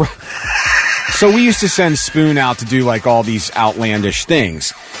Waffle. So we used to send Spoon out to do, like, all these outlandish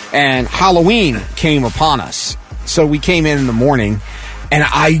things. And Halloween came upon us. So we came in the morning, and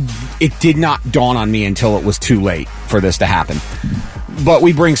it did not dawn on me until it was too late for this to happen. But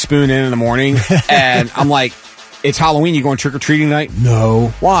we bring Spoon in the morning, and I'm like, it's Halloween, you going trick-or-treating tonight? No.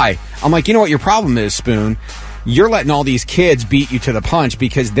 Why? I'm like, you know what your problem is, Spoon? You're letting all these kids beat you to the punch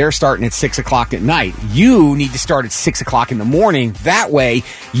because they're starting at 6 o'clock at night. You need to start at 6 o'clock in the morning. That way,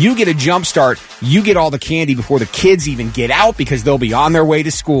 you get a jump start. You get all the candy before the kids even get out because they'll be on their way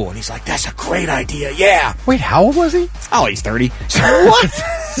to school. And he's like, that's a great idea. Yeah. Wait, how old was he? Oh, he's 30. So, what?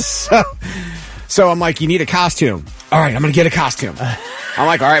 So I'm like, you need a costume. All right, I'm going to get a costume. I'm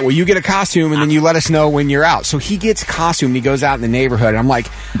like, all right, well, you get a costume, and then you let us know when you're out. So he gets a costume, and he goes out in the neighborhood. And I'm like,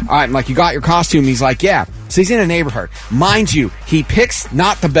 all right, you got your costume? And he's like, yeah. So he's in a neighborhood. Mind you, he picks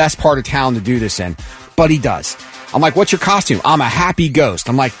not the best part of town to do this in, but he does. I'm like, what's your costume? I'm a happy ghost.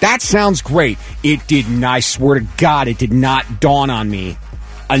 I'm like, that sounds great. It didn't, I swear to God, it did not dawn on me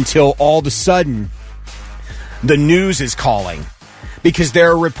until all of a sudden the news is calling because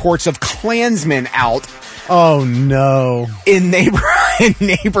there are reports of Klansmen out. Oh, no. In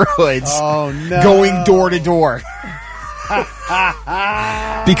neighborhoods. Oh, no. Going door to door.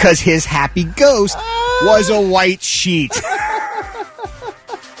 Because his happy ghost was a white sheet.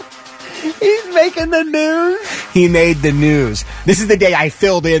 He's making the news. He made the news. This is the day I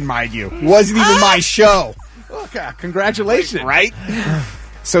filled in, mind you. Wasn't even my show. Okay, congratulations. Right?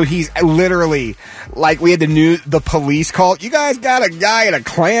 So he's literally, like, we had the police call. You guys got a guy in a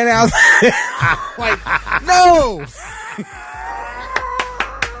Klan out there? Like, no!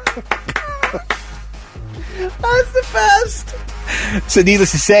 That's the best. So needless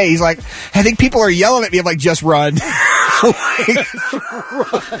to say, he's like, I think people are yelling at me. I'm like, just run. Run.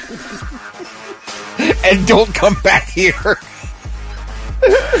 And don't come back here.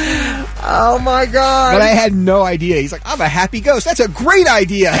 Oh my God. But I had no idea. He's like, I'm a happy ghost. That's a great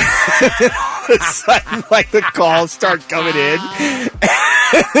idea. And all of a sudden, like, the calls start coming in.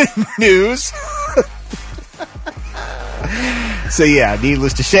 News. So yeah,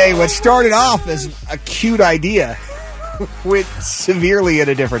 needless to say, what started off as a cute idea went severely in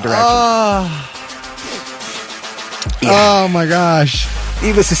a different direction. Oh my gosh.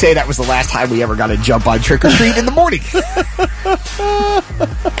 Needless to say, that was the last time we ever got to jump on trick or treat in the morning.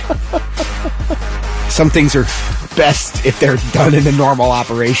 Some things are best if they're done in the normal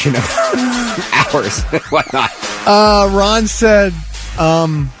operation of hours and whatnot. Ron said,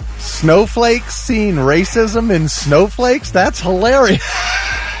 snowflakes seeing racism in snowflakes? That's hilarious.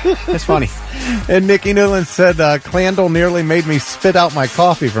 That's funny. And Nikki Newland said, Clandle nearly made me spit out my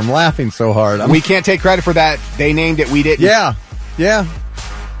coffee from laughing so hard. We can't take credit for that. They named it. We didn't. Yeah.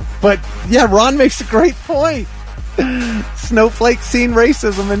 But, yeah, Ron makes a great point. Snowflakes seeing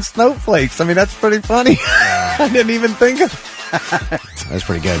racism in snowflakes. I mean, that's pretty funny. I didn't even think of that. That's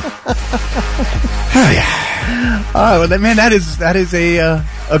pretty good. Oh, yeah. Oh, well, man, that is a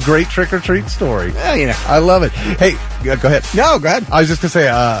great trick-or-treat story. Well, you know. I love it. Hey, go ahead. No, go ahead. I was just going to say,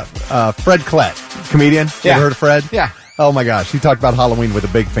 Fred Klett, comedian. You ever heard of Fred? Yeah. Oh, my gosh. He talked about Halloween with a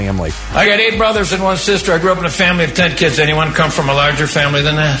big family. I got 8 brothers and 1 sister. I grew up in a family of 10 kids. Anyone come from a larger family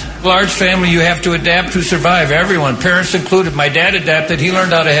than that? Large family, you have to adapt to survive. Everyone, parents included. My dad adapted. He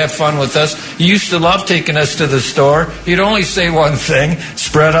learned how to have fun with us. He used to love taking us to the store. He'd only say one thing,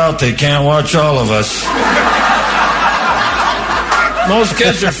 spread out. They can't watch all of us. Most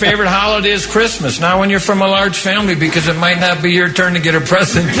kids, their favorite holiday is Christmas. Not when you're from a large family, because it might not be your turn to get a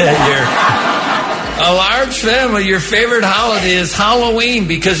present that year. A large family, your favorite holiday is Halloween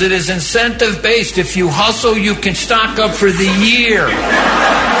because it is incentive-based. If you hustle, you can stock up for the year.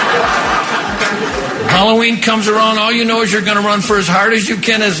 Halloween comes around, all you know is you're going to run for as hard as you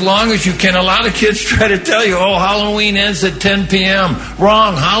can, as long as you can. A lot of kids try to tell you, oh, Halloween ends at 10 p.m.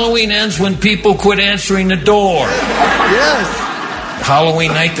 Wrong. Halloween ends when people quit answering the door. Yes.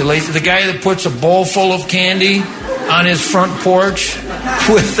 Halloween night, the guy that puts a bowl full of candy on his front porch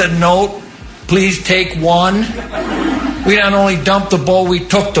with a note, please take one. We not only dumped the bowl, we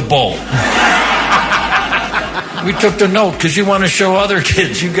took the bowl. We took the note because you want to show other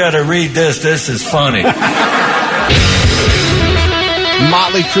kids, you got to read this. This is funny.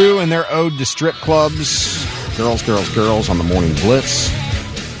 Motley Crue and their ode to strip clubs. Girls, girls, girls on the Morning Blitz.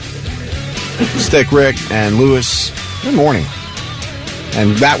 Stick Rick and Lewis. Good morning.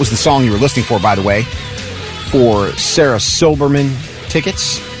 And that was the song you were listening for, by the way, for Sarah Silberman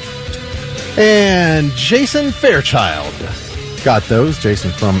tickets. And Jason Fairchild got those.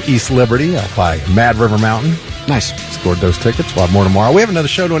 Jason from East Liberty out by Mad River Mountain. Nice. Scored those tickets. We'll have more tomorrow. We have another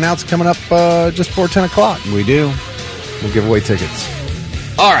show to announce coming up just before 10 o'clock. We do. We'll give away tickets.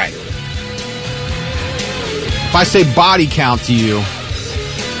 All right. If I say body count to you,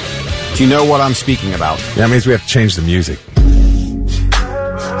 do you know what I'm speaking about? That means we have to change the music.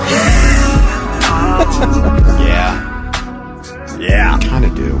 Yeah, kind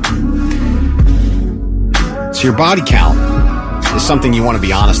of do. So your body count is something you want to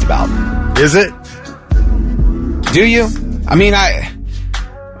be honest about. Is it? Do you? I mean,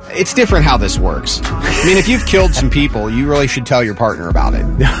 it's different how this works. I mean, if you've killed some people, you really should tell your partner about it.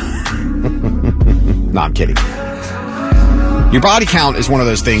 No, I'm kidding. Your body count is one of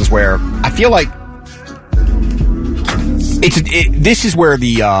those things where I feel like this is where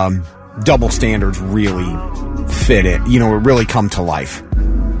the double standards really fit it. You know, it really come to life.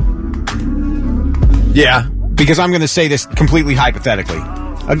 Yeah. Because I'm going to say this completely hypothetically.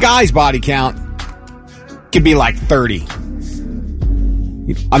 A guy's body count could be like 30.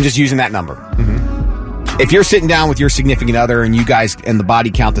 I'm just using that number. Mm-hmm. If you're sitting down with your significant other and you guys and the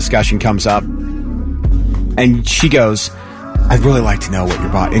body count discussion comes up and she goes, I'd really like to know what your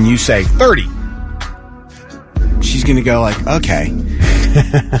body, and you say 30. She's going to go like, okay.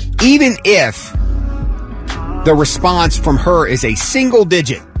 Even if the response from her is a single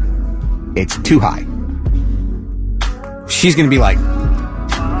digit, it's too high. She's going to be like,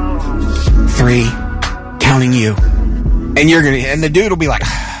 3, counting you. And you're going to, and the dude will be like,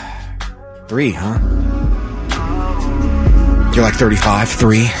 3, huh? You're like 35,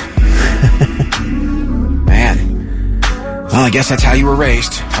 3. Man. Well, I guess that's how you were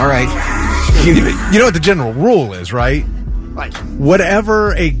raised. All right. You know what the general rule is, right? Like,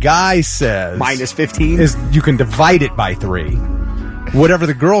 whatever a guy says minus 15 is you can divide it by 3. Whatever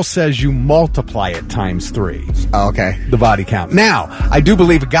the girl says, you multiply it times 3. Oh, okay. The body count. Now, I do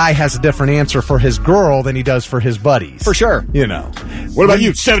believe a guy has a different answer for his girl than he does for his buddies. For sure. You know. What about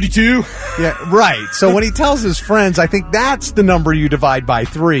you? 72? Yeah, right. So when he tells his friends, I think that's the number you divide by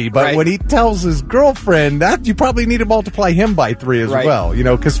 3. But right. When he tells his girlfriend, that you probably need to multiply him by 3 as well. You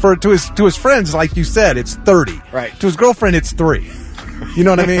know, because to his friends, like you said, it's 30. Right. To his girlfriend, it's 3. You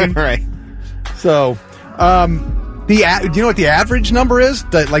know what I mean? Right. So, do you know what the average number is?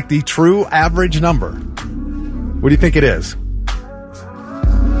 The true average number? What do you think it is?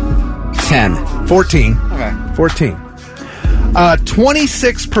 10. 14. Okay. 14.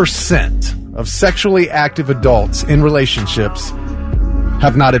 26% of sexually active adults in relationships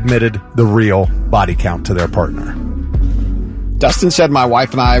have not admitted the real body count to their partner. Dustin said, my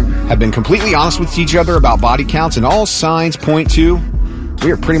wife and I have been completely honest with each other about body counts, and all signs point to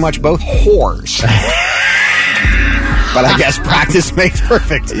we are pretty much both whores. But I guess practice makes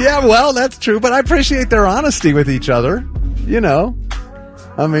perfect. Yeah, well, that's true. But I appreciate their honesty with each other. You know,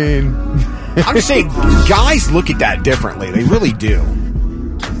 I mean, I'm just saying, guys look at that differently. They really do.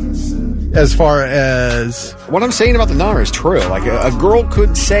 As far as what I'm saying about the number is true. Like a girl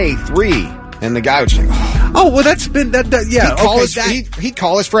could say 3, and the guy would say, "Oh, well, that's been that." Yeah, he'd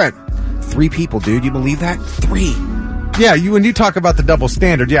call his friend. 3 people, dude. You believe that? 3. Yeah, when you talk about the double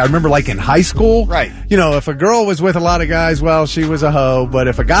standard, I remember like in high school, right? If a girl was with a lot of guys, well, she was a hoe. But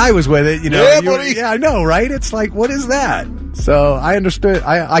if a guy was with it, I know, right? It's like, what is that? So I understood.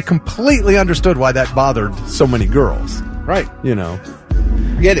 I completely understood why that bothered so many girls. Right.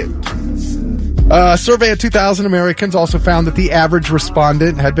 Get it. A survey of 2,000 Americans also found that the average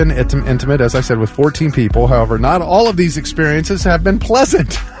respondent had been intimate, as I said, with 14 people. However, not all of these experiences have been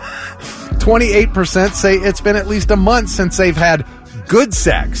pleasant. 28% say it's been at least a month since they've had good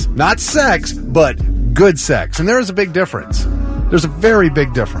sex. Not sex, but good sex. And there is a big difference. There's a very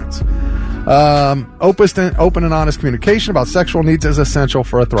big difference. Open and honest communication about sexual needs is essential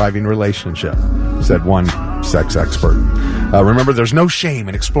for a thriving relationship, said one sex expert. Remember, there's no shame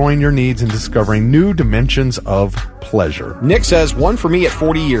in exploring your needs and discovering new dimensions of pleasure. Nick says, one for me at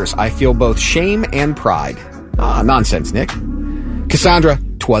 40 years. I feel both shame and pride. Nonsense, Nick. Cassandra,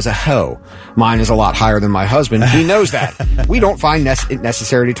 'twas a hoe. Mine is a lot higher than my husband. He knows that. We don't find it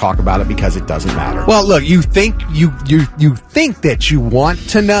necessary to talk about it because it doesn't matter. Well, look, you think that you want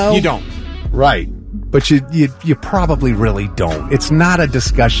to know. You don't. Right. But you probably really don't. It's not a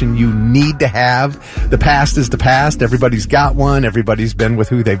discussion you need to have. The past is the past. Everybody's got one. Everybody's been with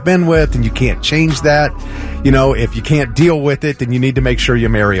who they've been with, and you can't change that. If you can't deal with it, then you need to make sure you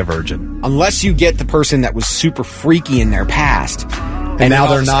marry a virgin. Unless you get the person that was super freaky in their past. And now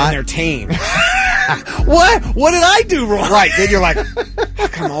they're not. And they're tame. What? What did I do wrong? Right. Then you're like, how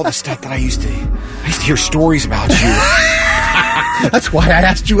come all the stuff that I used to hear stories about you? That's why I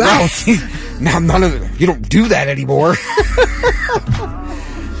asked you out. Now you don't do that anymore.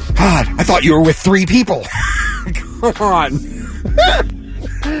 God, I thought you were with 3 people. Come on.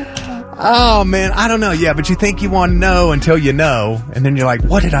 Oh, man, I don't know. Yeah, but you think you want to know until you know, and then you're like,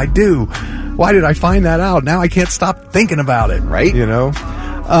 what did I do? Why did I find that out? Now I can't stop thinking about it. Right? It's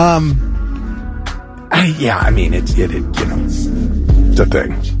a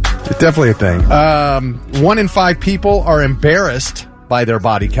thing. It's definitely a thing. 1 in 5 people are embarrassed by their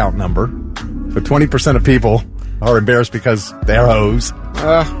body count number. But 20% of people are embarrassed because they're hoes.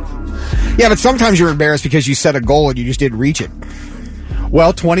 Yeah, but sometimes you're embarrassed because you set a goal and you just didn't reach it.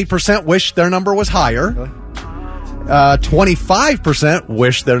 Well, 20% wish their number was higher. 25%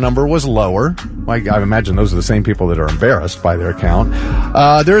 wish their number was lower. I imagine those are the same people that are embarrassed by their count.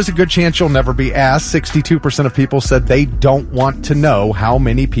 There is a good chance you'll never be asked. 62% of people said they don't want to know how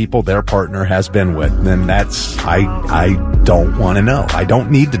many people their partner has been with. And that's, I don't want to know. I don't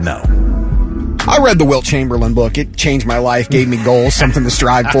need to know. I read the Wilt Chamberlain book. It changed my life, gave me goals, something to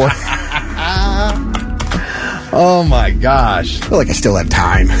strive for. Oh, my gosh. I feel like I still have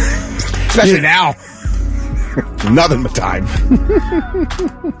time. Especially now. Nothing but time.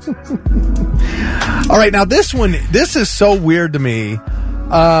 All right, now this is so weird to me.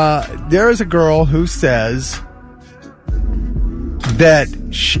 There is a girl who says that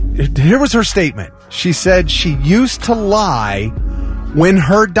here was her statement. She said she used to lie when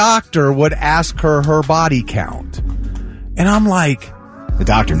her doctor would ask her body count. And I'm like, the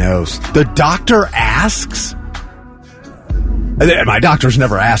doctor knows. The doctor asks? My doctor's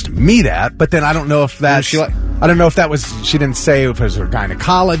never asked me that, but then I don't know if that's... I don't know if that was... She didn't say if it was her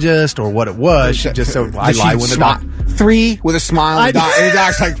gynecologist or what it was. She just said, I lie when the doctor... 3 with a smile. And the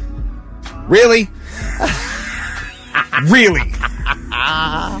doc's like, really? Really?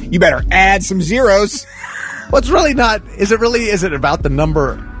 You better add some zeros. Well, it's really not... Is it about the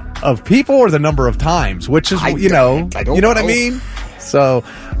number of people or the number of times? Which is, I don't know what I mean? So,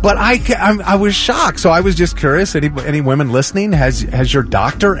 but I was shocked. So I was just curious. Any women listening, has your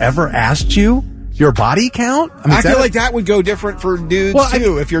doctor ever asked you your body count? I feel like that would go different for dudes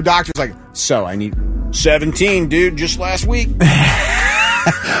too. If your doctor's like, so I need 17, dude, just last week.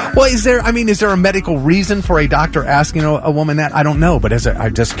 Well, is there a medical reason for a doctor asking a woman that? I don't know, but I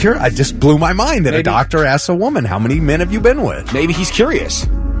just blew my mind that a doctor asks a woman, how many men have you been with? Maybe he's curious.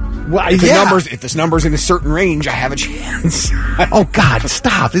 Well, if this number's in a certain range, I have a chance. Oh, God,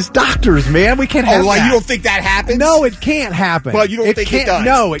 stop. It's doctors, man. We can't have that. You don't think that happens? No, it can't happen. Well, you don't think it does?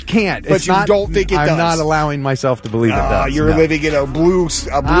 No, it can't. But don't think it does? I'm not allowing myself to believe it does. You're living in a blue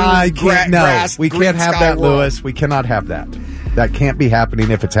grass. We can't have that, Lewis. We cannot have that. That can't be happening.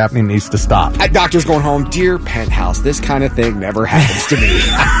 If it's happening, it needs to stop. That doctor's going home, dear Penthouse, this kind of thing never happens to me.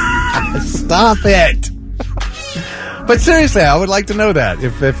 Stop it. But seriously, I would like to know that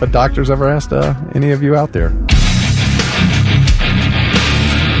if a doctor's ever asked any of you out there.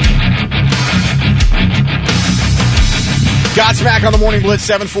 Godsmack on the Morning Blitz,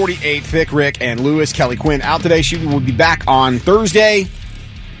 748. Vic, Rick, and Lewis. Kelly Quinn out today. She will be back on Thursday.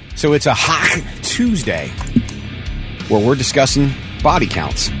 So it's a hot Tuesday where we're discussing body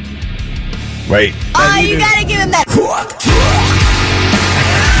counts. Wait. Oh, you gotta give him that.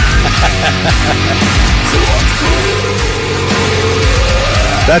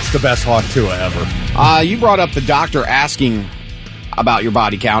 That's the best Hawk Tua ever. You brought up the doctor asking about your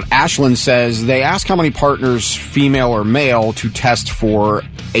body count. Ashlyn says they ask how many partners, female or male, to test for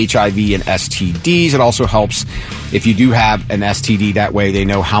HIV and STDs. It also helps if you do have an STD. That way they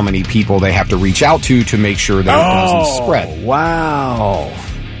know how many people they have to reach out to make sure that it doesn't spread. Wow.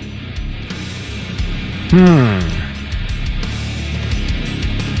 All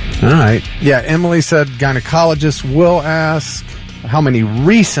right. Yeah, Emily said gynecologists will ask how many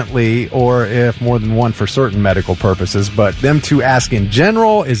recently or if more than one for certain medical purposes, but them to ask in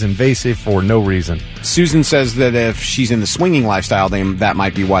general is invasive for no reason. Susan says that if she's in the swinging lifestyle, then that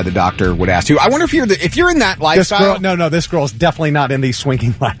might be why the doctor would ask you. I wonder if you're in that lifestyle. This girl's definitely not in the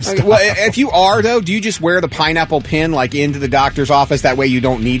swinging lifestyle. Well, if you are, though, do you just wear the pineapple pin like into the doctor's office? That way you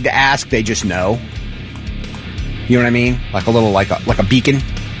don't need to ask; they just know. You know what I mean? Like a little like a beacon,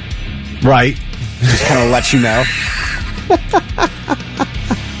 right? Just kind of lets you know.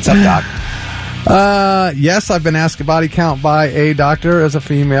 What's up, Doc? Yes, I've been asked a body count by a doctor as a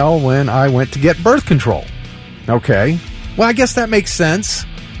female when I went to get birth control. Okay. Well, I guess that makes sense.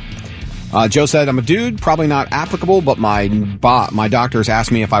 Joe said, I'm a dude, probably not applicable, but my doctors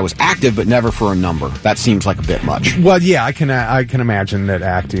asked me if I was active, but never for a number. That seems like a bit much. Well, yeah, I can imagine that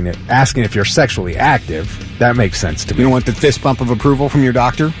asking if you're sexually active, that makes sense to me. You don't want the fist bump of approval from your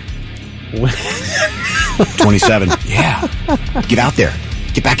doctor? 27. Yeah. Get out there.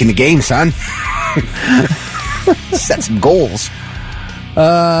 Get back in the game, son. Set some goals.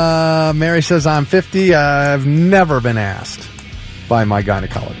 Mary says, I'm 50. I've never been asked by my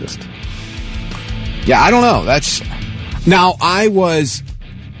gynecologist. Yeah, I don't know. Now, I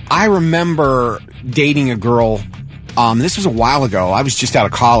remember dating a girl. This was a while ago. I was just out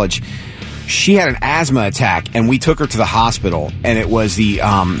of college. She had an asthma attack, and we took her to the hospital, and it was the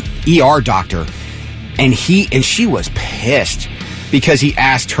ER doctor, and she was pissed because he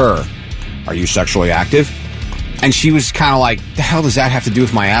asked her, "Are you sexually active?" And she was kind of like, "The hell does that have to do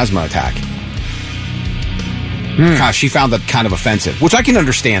with my asthma attack?" She found that kind of offensive, which I can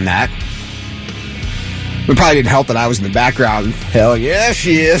understand that. It probably didn't help that I was in the background. Hell yeah,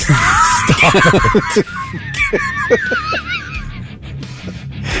 she is. Stop it.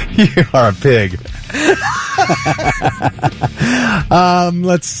 You are a pig.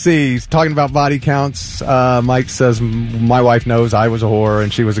 Let's see. Talking about body counts, Mike says, my wife knows I was a whore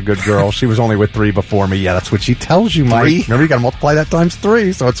and she was a good girl. She was only with 3 before me. Yeah, that's what she tells you, Mike. 3? Remember, you got to multiply that times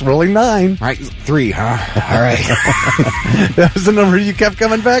 3, so it's really 9. Right, 3, huh? All right. That was the number you kept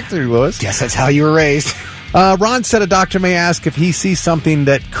coming back to, Louis. Guess that's how you were raised. Ron said a doctor may ask if he sees something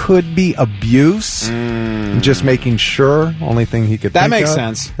that could be abuse. Just making sure. Only thing he could think of. That makes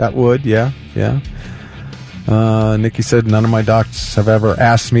sense. That would, yeah. Nikki said, none of my docs have ever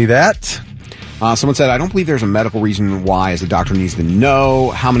asked me that. Someone said, I don't believe there's a medical reason why, as the doctor needs to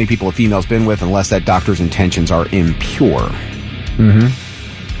know how many people a female's been with unless that doctor's intentions are impure.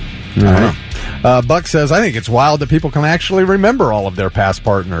 Mm-hmm. All right. Buck says, I think it's wild that people can actually remember all of their past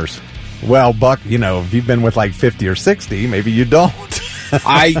partners. Well, Buck, if you've been with like 50 or 60, maybe you don't.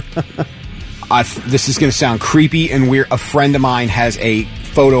 This is going to sound creepy and weird. A friend of mine has a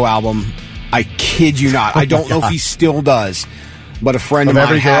photo album. I kid you not. I don't know if he still does, but a friend of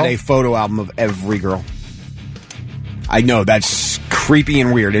mine had a photo album of every girl. I know, that's creepy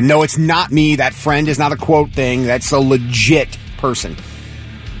and weird. And no, it's not me. That friend is not a quote thing. That's a legit person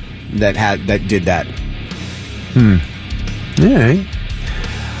that did that. Yeah.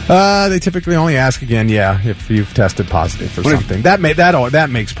 They typically only ask again, if you've tested positive for something. That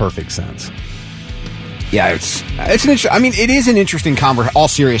makes perfect sense. Yeah, it's an it is an interesting conversation. All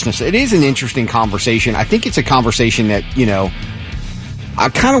seriousness, it is an interesting conversation. I think it's a conversation that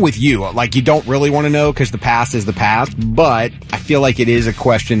I'm kind of with you. Like, you don't really want to know because the past is the past, but I feel like it is a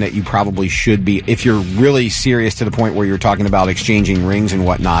question that you probably should be, if you're really serious to the point where you're talking about exchanging rings and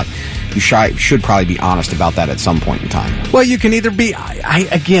whatnot. You should probably be honest about that at some point in time. Well, you can either be.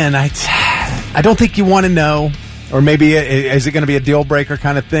 I don't think you want to know, or maybe is it going to be a deal breaker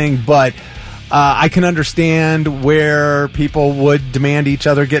kind of thing, but. I can understand where people would demand each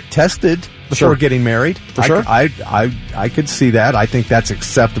other get tested before getting married. For sure. I could see that. I think that's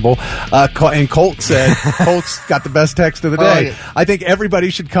acceptable. And Colt's got the best text of the day. Yeah. I think everybody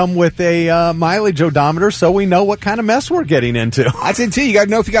should come with a mileage odometer so we know what kind of mess we're getting into. I said, too, you got to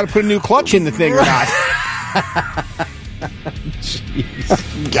know if you got to put a new clutch in the thing or not.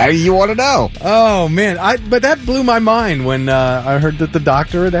 Jeez. You want to know. Oh, man. But that blew my mind when I heard that the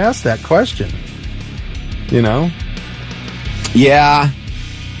doctor had asked that question. Yeah.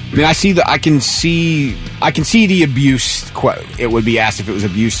 I mean, I can see the abuse. It would be asked if it was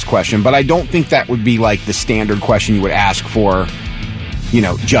abuse question, but I don't think that would be like the standard question you would ask for,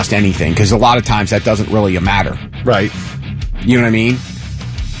 just anything, because a lot of times that doesn't really matter. Right. You know what I mean?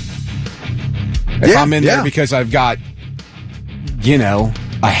 If I'm in there because I've got,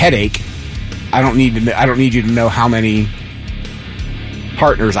 a headache, I don't need you to know how many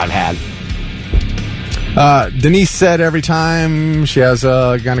partners I've had. Denise said every time she has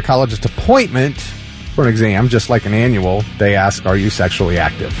a gynecologist appointment for an exam, just like an annual, they ask, "Are you sexually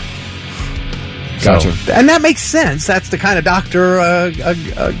active?" Gotcha. And that makes sense. That's the kind of doctor a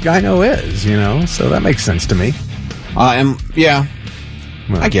gyno is, so that makes sense to me. I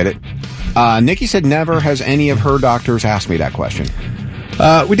get it. Nikki said never has any of her doctors asked me that question.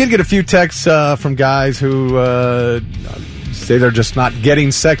 We did get a few texts from guys who say they're just not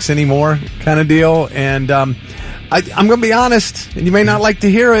getting sex anymore, kind of deal. And I'm going to be honest, and you may not like to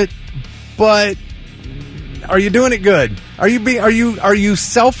hear it, but are you doing it good? Are you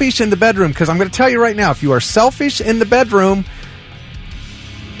selfish in the bedroom? Because I'm going to tell you right now, if you are selfish in the bedroom,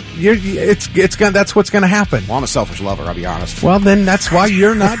 that's what's going to happen. Well, I'm a selfish lover, I'll be honest. Well, then that's why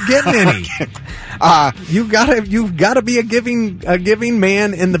you're not getting any. You've got to be a giving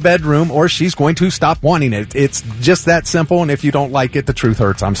man in the bedroom, or she's going to stop wanting it. It's just that simple. And if you don't like it, the truth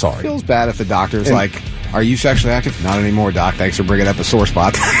hurts. I'm sorry. It feels bad if the doctor's like, "Are you sexually active?" "Not anymore, doc. Thanks for bringing up a sore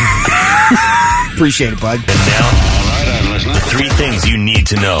spot." Appreciate it, bud. And now, all right, I'm listening. 3 things you need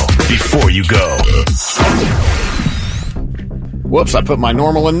to know before you go. Whoops, I put my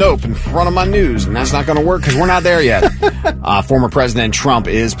normal and nope in front of my news, and that's not going to work because we're not there yet. Former President Trump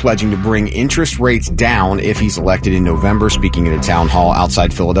is pledging to bring interest rates down if he's elected in November. Speaking at a town hall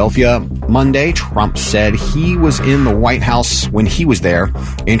outside Philadelphia Monday, Trump said he was in the White House when he was there.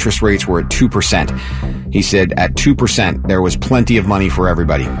 Interest rates were at 2%. He said at 2%, there was plenty of money for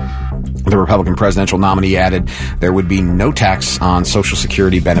everybody. The Republican presidential nominee added there would be no tax on Social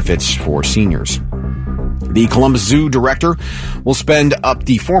Security benefits for seniors. The former Columbus Zoo director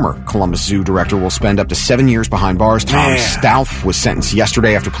will spend up to 7 years behind bars. Tom Stauff was sentenced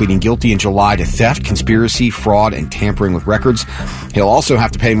yesterday after pleading guilty in July to theft, conspiracy, fraud, and tampering with records. He'll also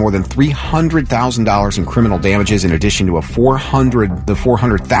have to pay more than $300,000 in criminal damages in addition to the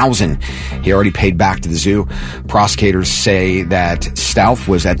 $400,000 he already paid back to the zoo. Prosecutors say that Stauff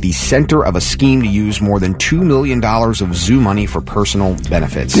was at the center of a scheme to use more than $2 million of zoo money for personal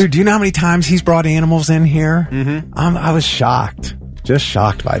benefits. Dude, do you know how many times he's brought animals in here? Mm-hmm. I was shocked. Just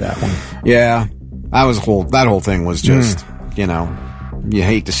shocked by that one. Yeah. That whole thing was just, you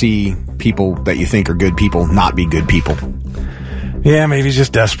hate to see people that you think are good people not be good people. Yeah, maybe he's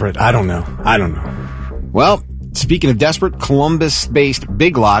just desperate. I don't know. Well, speaking of desperate, Columbus-based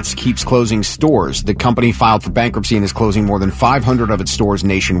Big Lots keeps closing stores. The company filed for bankruptcy and is closing more than 500 of its stores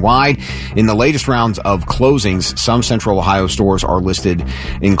nationwide. In the latest rounds of closings, some Central Ohio stores are listed,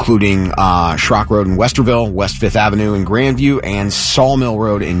 including Schrock Road in Westerville, West 5th Avenue in Grandview, and Sawmill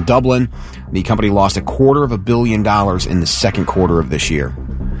Road in Dublin. The company lost $250 million in the second quarter of this year.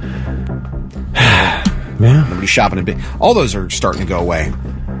 Yeah. Nobody's shopping at big. All those are starting to go away.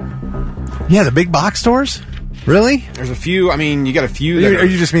 Yeah, the big box stores? Really? There's a few. I mean, you got a few. Or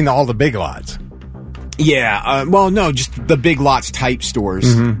you just mean all the Big Lots? Yeah. No, just the Big Lots type stores.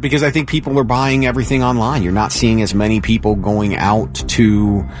 Mm-hmm. Because I think people are buying everything online. You're not seeing as many people going out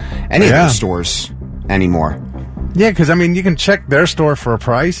to any of those stores anymore. Yeah, because, you can check their store for a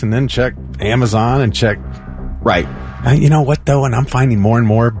price and then check Amazon and check... Right. You know what, though? And I'm finding more and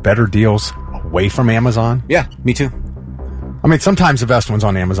more better deals away from Amazon. Yeah, me too. Sometimes the best one's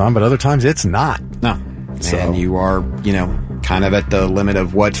on Amazon, but other times it's not. No. So. And you are, kind of at the limit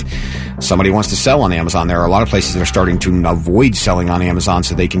of what somebody wants to sell on Amazon. There are a lot of places that are starting to avoid selling on Amazon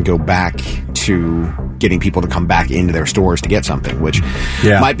so they can go back to getting people to come back into their stores to get something, which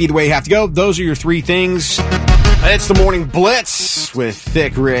might be the way you have to go. Those are your 3 things. It's the Morning Blitz with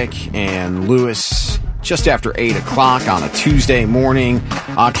Thick Rick and Lewis. Just after 8 o'clock on a Tuesday morning.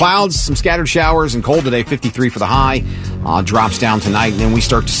 Clouds, some scattered showers, and cold today, 53 for the high. Drops down tonight, and then we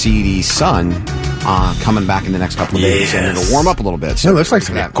start to see the sun coming back in the next couple of days, and it'll warm up a little bit. So it looks like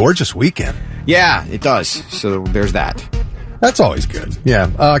a gorgeous weekend. Yeah, it does. So there's that. That's always good.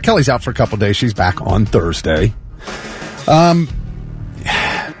 Yeah. Kelly's out for a couple of days. She's back on Thursday.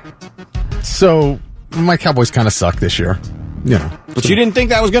 So my Cowboys kind of suck this year. But you didn't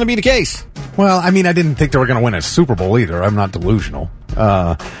think that was going to be the case. Well, I didn't think they were going to win a Super Bowl either. I'm not delusional. They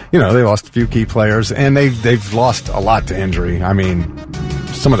lost a few key players, and they've lost a lot to injury.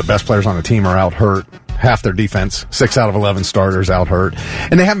 Some of the best players on the team are out hurt, half their defense. 6 out of 11 starters out hurt.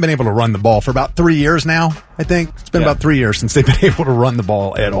 And they haven't been able to run the ball for about 3 years now, I think. It's been about 3 years since they've been able to run the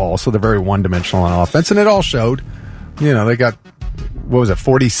ball at all. So they're very one-dimensional on offense. And it all showed. You know, they got,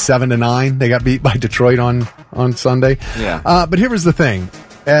 47-9? They got beat by Detroit on Sunday. Yeah. But here was the thing.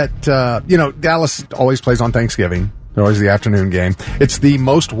 Dallas always plays on Thanksgiving. They're always the afternoon game. It's the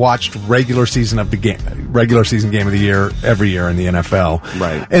most watched regular season game of the year every year in the NFL.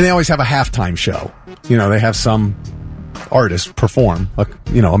 Right. And they always have a halftime show. You know, they have some artist perform a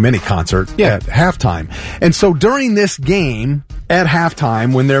mini concert at halftime. And so during this game at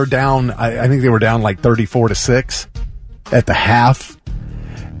halftime, when they're down, I think they were down like 34-6 at the half.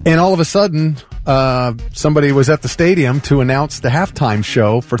 And all of a sudden, somebody was at the stadium to announce the halftime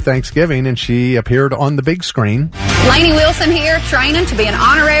show for Thanksgiving, and she appeared on the big screen. Lainey Wilson here, training to be an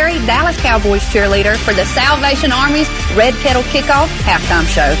honorary Dallas Cowboys cheerleader for the Salvation Army's Red Kettle Kickoff halftime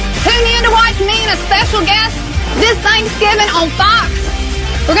show. Tune in to watch me and a special guest this Thanksgiving on Fox.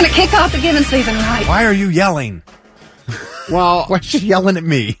 We're going to kick off the giving season right. Why are you yelling? Well, why is she yelling at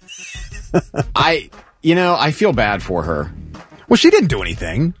me? I feel bad for her. Well, she didn't do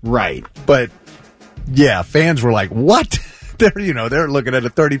anything. Right. But, yeah, fans were like, what? They're looking at a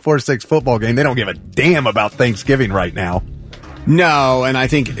 34-6 football game. They don't give a damn about Thanksgiving right now. No, and I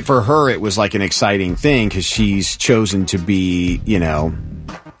think for her it was like an exciting thing because she's chosen to be,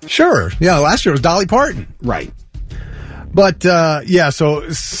 Sure. Yeah, last year was Dolly Parton. Right. But, so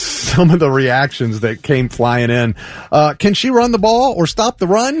some of the reactions that came flying in. Can she run the ball or stop the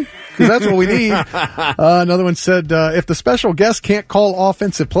run? Because that's what we need. Another one said, if the special guest can't call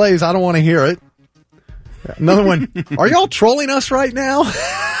offensive plays, I don't want to hear it. Another one, are y'all trolling us right now?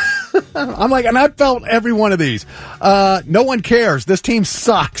 I'm like, and I felt every one of these. No one cares. This team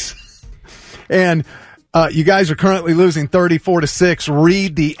sucks. And you guys are currently losing 34-6.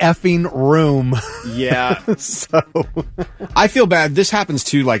 Read the effing room. Yeah. So I feel bad. This happens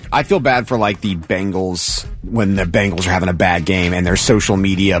too. Like, I feel bad for like the Bengals when the Bengals are having a bad game and their social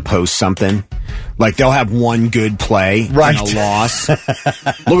media posts something. Like, they'll have one good play and a loss. Look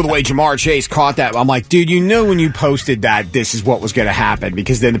at the way Jamar Chase caught that. I'm like, dude, when you posted that, this is what was going to happen.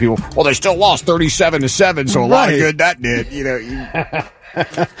 Because then the people, they still lost 37-7, so a lot of good that did.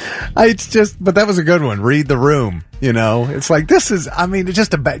 It's just, but that was a good one. Read the room. It's like, it's just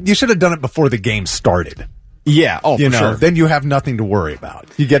you should have done it before the game started. Yeah. Oh, for sure. Then you have nothing to worry about.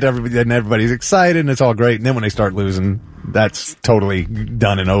 You get everybody's excited and it's all great. And then when they start losing, that's totally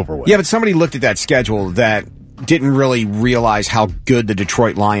done and over with. Yeah, but somebody looked at that schedule that didn't really realize how good the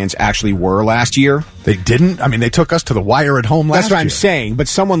Detroit Lions actually were last year. They didn't? They took us to the wire at home last year. That's what I'm saying. But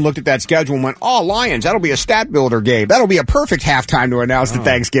someone looked at that schedule and went, Lions, that'll be a stat builder game. That'll be a perfect halftime to announce the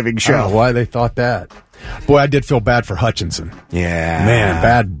Thanksgiving show. I don't know why they thought that. Boy, I did feel bad for Hutchinson. Yeah.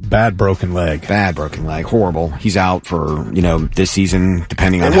 Man, bad broken leg. Bad broken leg. Horrible. He's out for, this season,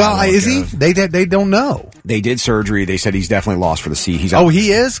 depending on how long is it goes. he? They don't know. They did surgery. They said he's definitely lost for the season. He's out. Oh,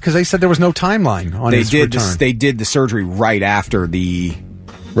 he is? Because they said there was no timeline on his return. They did the surgery right after the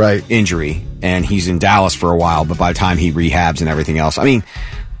injury, and he's in Dallas for a while, but by the time he rehabs and everything else,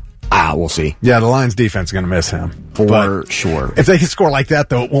 we'll see. Yeah, the Lions defense is going to miss him. For sure. If they can score like that,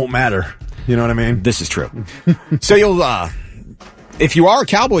 though, it won't matter. You know what I mean? This is true. So you'll, if you are a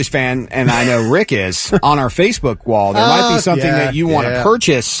Cowboys fan, and I know Rick is, on our Facebook wall, there might be something that you want to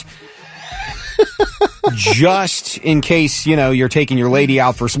purchase just in case, you're taking your lady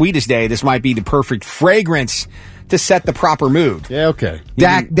out for Sweetest Day. This might be the perfect fragrance to set the proper mood. Yeah, okay.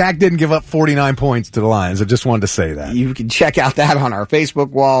 Dak didn't give up 49 points to the Lions. I just wanted to say that. You can check out that on our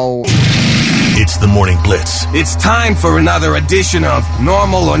Facebook wall. It's the Morning Blitz. It's time for another edition of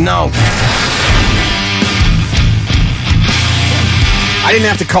Normal or No. I didn't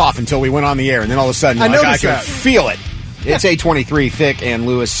have to cough until we went on the air, and then all of a sudden, I could feel it. It's 8:23 thick, and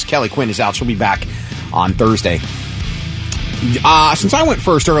Lewis Kelly Quinn is out. She'll be back on Thursday. Since I went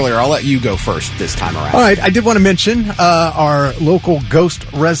first earlier, I'll let you go first this time around. All right, I did want to mention our local ghost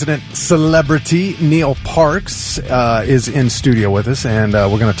resident celebrity, Neal Parks, is in studio with us, and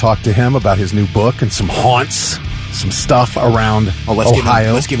we're going to talk to him about his new book and some haunts, some stuff around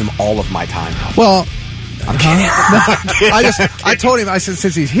Ohio. Let's give him all of my time. Well, I'm kidding. I told him, I said,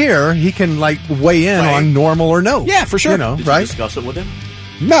 since he's here, he can weigh in on normal or no. Yeah, for sure. Did you discuss it with him?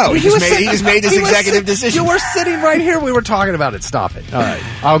 No, he just made this executive decision. You were sitting right here. We were talking about it. Stop it. All right.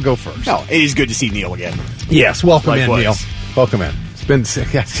 I'll go first. No, it is good to see Neal again. Yes. Welcome in, Neal. Welcome in.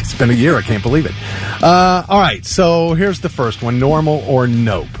 It's been a year. I can't believe it. All right. So here's the first one. Normal or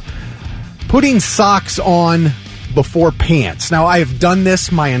nope. Putting socks on before pants. Now, I have done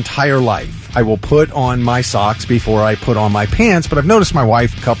this my entire life. I will put on my socks before I put on my pants. But I've noticed my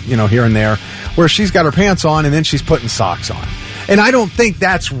wife, here and there, where she's got her pants on and then she's putting socks on. And I don't think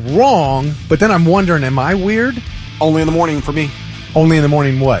that's wrong, but then I'm wondering, am I weird? Only in the morning for me. Only in the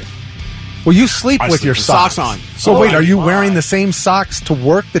morning what? Well, you sleep with your socks on. So wait, are you wearing the same socks to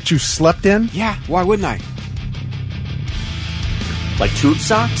work that you slept in? Yeah, why wouldn't I? Like tube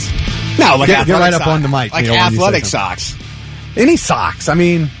socks? No, like get right up on the mic. Like athletic socks. Any socks. I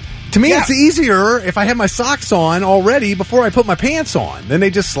mean, to me, it's easier if I have my socks on already before I put my pants on. Then they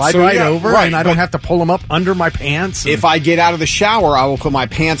just slide over, and I don't have to pull them up under my pants. If I get out of the shower, I will put my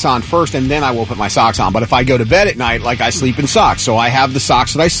pants on first, and then I will put my socks on. But if I go to bed at night, like I sleep in socks. So I have the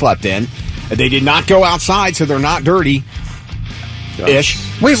socks that I slept in. They did not go outside, so they're not dirty.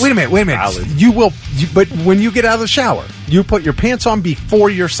 Ish. Wait a minute. Valid. You will, but when you get out of the shower, you put your pants on before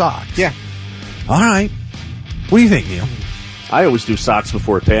your socks. Yeah. All right. What do you think, Neil? I always do socks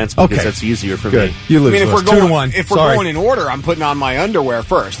before pants because that's easier for me. You lose. If we're going in order, I'm putting on my underwear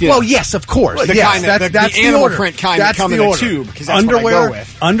first. Well, yes, of course. The kind that the animal print kind that come in a tube because that's what I go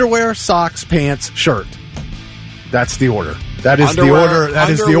with. Underwear, socks, pants, shirt. That's the order. That is the order. That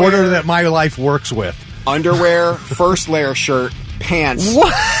is the order that my life works with. Underwear, first layer shirt, pants.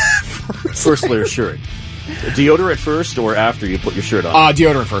 What? First layer shirt. Deodorant first or after you put your shirt on?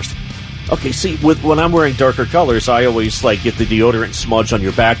 Deodorant first. Okay, see, when I'm wearing darker colors, I always get the deodorant smudge on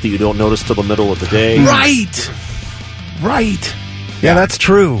your back that you don't notice till the middle of the day. Right. Yeah, that's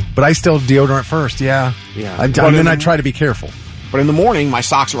true. But I still deodorant first. Yeah. And then I try to be careful. But in the morning, my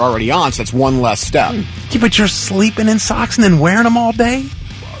socks are already on, so that's one less step. Yeah, but you're sleeping in socks and then wearing them all day?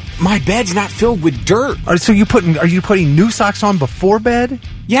 My bed's not filled with dirt. So are you putting new socks on before bed?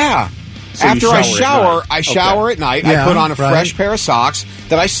 Yeah. So after I shower at night. I put on a fresh pair of socks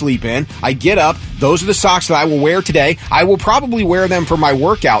that I sleep in. I get up. Those are the socks that I will wear today. I will probably wear them for my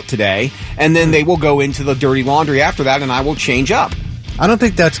workout today, and then they will go into the dirty laundry after that, and I will change up. I don't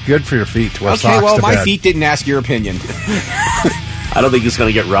think that's good for your feet to wear socks to bed. My feet didn't ask your opinion. I don't think it's going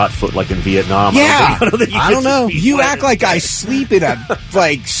to get rot foot like in Vietnam. Yeah. I don't know. You act like I sleep in a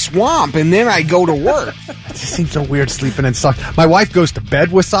swamp and then I go to work. It just seems so weird sleeping in socks. My wife goes to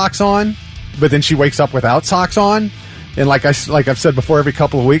bed with socks on, but then she wakes up without socks on. And like I've said before, every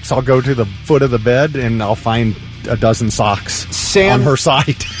couple of weeks I'll go to the foot of the bed and I'll find a dozen socks on her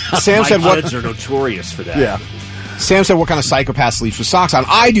side. Sam said beds are notorious for that. Yeah. Sam said, what kind of psychopath sleeps with socks on?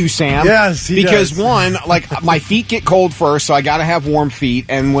 I do, Sam. Yes, he because does. One, my feet get cold first, so I got to have warm feet.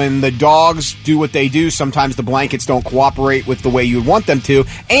 And when the dogs do what they do, sometimes the blankets don't cooperate with the way you would want them to.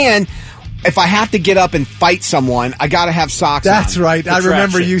 And if I have to get up and fight someone, I got to have socks on. That's right. I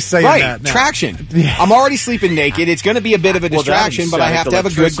remember you saying that. Right, traction. Yeah. I'm already sleeping naked. It's going to be a bit of a distraction, but I have to have a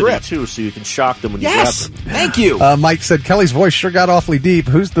good grip. Too, so you can shock them when you grab them. Thank you. Mike said, Kelly's voice sure got awfully deep.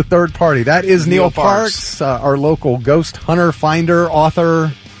 Who's the third party? That is Neal Parks, our local ghost hunter, finder,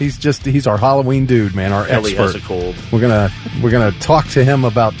 author. He's our Halloween dude, man, our Kelly expert. Has a cold. We're gonna talk to him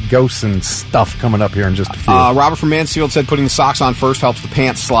about ghosts and stuff coming up here in just a few. Robert from Mansfield said putting the socks on first helps the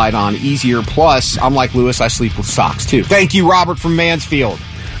pants slide on easier. Plus, I'm like Lewis, I sleep with socks too. Thank you, Robert from Mansfield.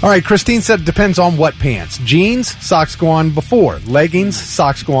 All right, Christine said it depends on what pants. Jeans, socks go on before. Leggings,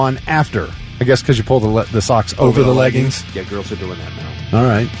 socks go on after. I guess because you pull the socks over the leggings. Yeah, girls are doing that now. All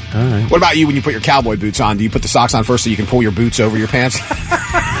right. What about you when you put your cowboy boots on? Do you put the socks on first so you can pull your boots over your pants?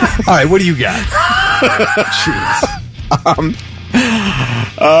 All right, what do you got? Jeez.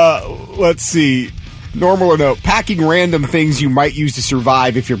 Let's see. Normal or no? Packing random things you might use to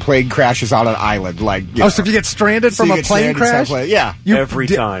survive if your plane crashes on an island. So if you get stranded from a plane crash? Yeah. Every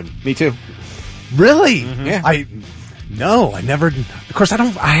time. Me too. Really? Mm-hmm. Yeah. I never. Of course, I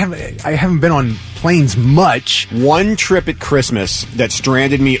haven't been on planes much. One trip at Christmas that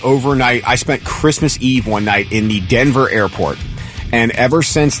stranded me overnight. I spent Christmas Eve one night in the Denver airport. And ever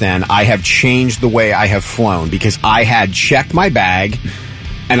since then, I have changed the way I have flown because I had checked my bag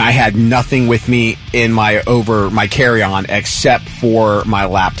and I had nothing with me in my carry-on except for my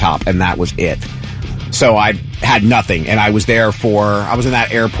laptop, and that was it. So I had nothing, and I was in that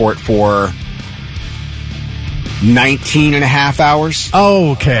airport for 19 and a half hours.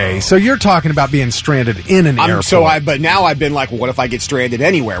 Okay, so you're talking about being stranded in an airport. But now I've been like, well, what if I get stranded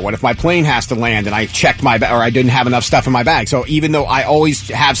anywhere? What if my plane has to land and I checked my bag, or I didn't have enough stuff in my bag? So even though I always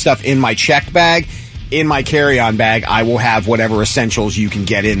have stuff in my checked bag, in my carry-on bag, I will have whatever essentials you can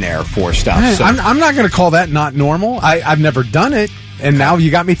get in there for stuff. So. I'm not going to call that not normal. I've never done it, and now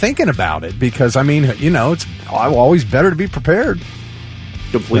you got me thinking about it because, it's always better to be prepared.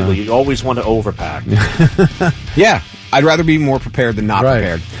 Completely. You always want to overpack. Yeah. I'd rather be more prepared than not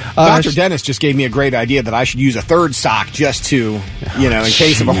prepared. Dr. Dennis just gave me a great idea that I should use a third sock just to, in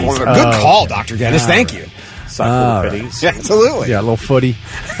case of a horror. Good call, Dr. Dennis. Thank you. Sock full of pennies. Absolutely. Yeah, a little footy.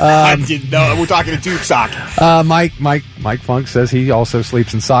 I didn't know. We're talking a tube sock. Mike Funk says he also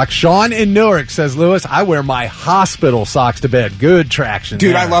sleeps in socks. Sean in Newark says, Lewis, I wear my hospital socks to bed. Good traction.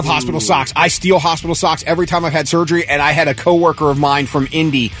 Dude, I love hospital socks. I steal hospital socks every time I've had surgery, and I had a coworker of mine from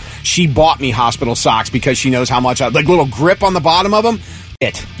Indy. She bought me hospital socks because she knows how much little grip on the bottom of them.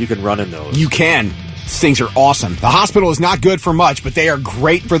 You can run in those. You can. These things are awesome. The hospital is not good for much, but they are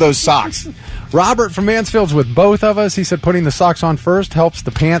great for those socks. Robert from Mansfield's with both of us. He said putting the socks on first helps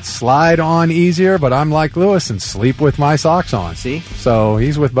the pants slide on easier, but I'm like Lewis and sleep with my socks on. See? So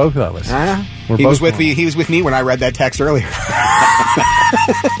he's with both of us. He was with me when I read that text earlier.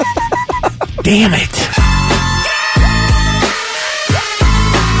 Damn it.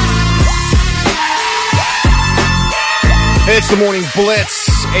 It's the Morning Blitz,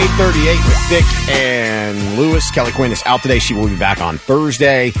 8:38 with Vic and Lewis. Kelly Quinn is out today. She will be back on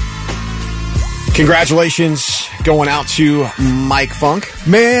Thursday. Congratulations going out to Mike Funk.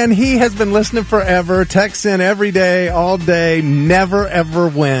 Man, he has been listening forever, texts in every day, all day, never ever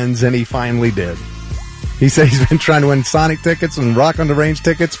wins, and he finally did. He said he's been trying to win Sonic tickets and Rock on the Range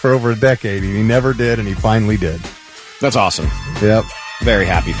tickets for over a decade, and he never did, and he finally did. That's awesome. Yep. Very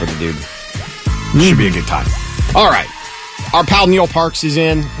happy for the dude. Should be a good time. All right. Our pal Neal Parks is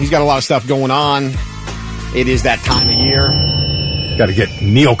in. He's got a lot of stuff going on. It is that time of year. Got to get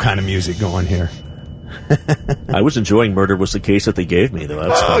Neal kind of music going here. I was enjoying Murder Was the Case that they gave me, though.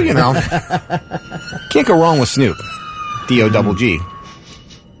 That's fun. Can't go wrong with Snoop. D-O-double-G.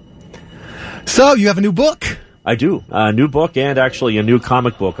 So, you have a new book? I do. A new book and actually a new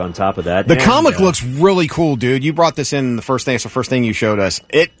comic book on top of that. The comic looks really cool, dude. You brought this in the first thing. It's the first thing you showed us.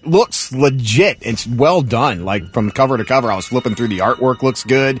 It looks legit. It's well done. Like, from cover to cover, I was flipping through the artwork. Looks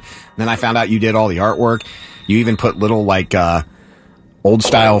good. Then I found out you did all the artwork. You even put little,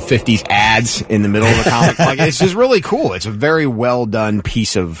 old-style 50s ads in the middle of the comic. It's just really cool. It's a very well-done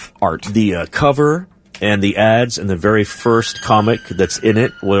piece of art. The cover and the ads and the very first comic that's in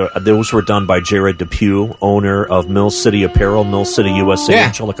it, those were done by Jared Depew, owner of Mill City Apparel, Mill City USA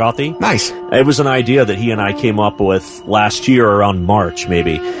in Chillicothe. Nice. It was an idea that he and I came up with last year around March,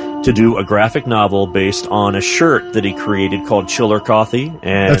 maybe, to do a graphic novel based on a shirt that he created called Chillicothe.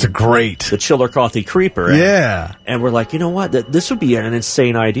 And that's great. The Chillicothe Creeper. Yeah. And we're like, you know what? This would be an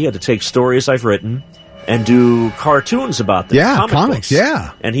insane idea to take stories I've written and do cartoons about them. Yeah, comics.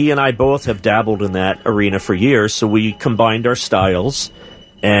 Yeah. And he and I both have dabbled in that arena for years, so we combined our styles,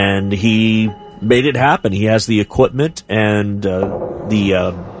 and he made it happen. He has the equipment and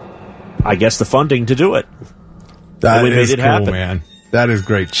the funding to do it. That we is made it cool, happen. Man. That is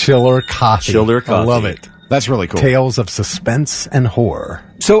great. Chillicothe. I love it. That's really cool. Tales of suspense and horror.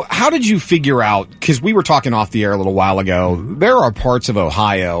 So how did you figure out, because we were talking off the air a little while ago, there are parts of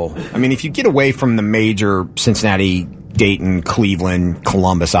Ohio, I mean, if you get away from the major Cincinnati, Dayton, Cleveland,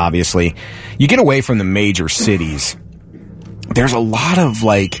 Columbus, obviously, you get away from the major cities, there's a lot of,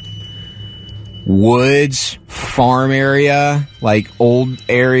 woods, farm area, old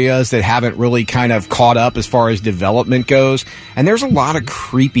areas that haven't really kind of caught up as far as development goes. And there's a lot of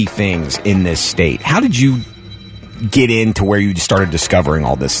creepy things in this state. How did you get into where you started discovering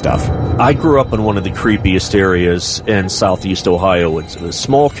all this stuff? I grew up in one of the creepiest areas in southeast Ohio. It's a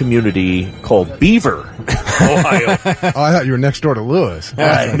small community called Beaver, Ohio. I thought you were next door to Lewis.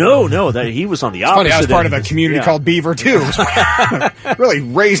 No, he was on the opposite. Funny, I was part of a community called Beaver, too. Really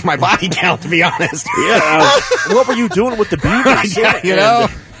raised my body count, to be honest. Yeah. What were you doing with the beavers?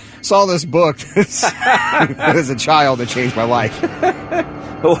 Saw this book as a child that changed my life.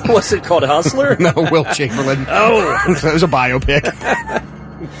 What's it called, Hustler? No, Wilt Chamberlain. Oh. It was a biopic.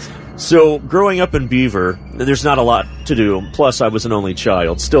 So, growing up in Beaver, there's not a lot to do. Plus, I was an only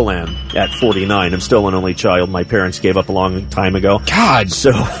child. Still am. At 49, I'm still an only child. My parents gave up a long time ago. God. So,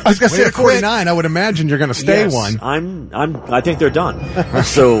 I was going to say, at 49, I would imagine you're going to stay one. I think they're done.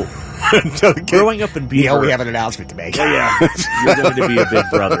 So, growing up in Beaver... Yeah, we have an announcement to make. Yeah, you're going to be a big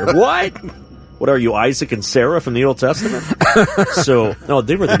brother. What? What are you, Isaac and Sarah from the Old Testament? No,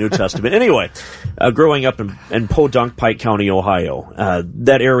 they were the New Testament. Anyway, growing up in Podunk, Pike County, Ohio,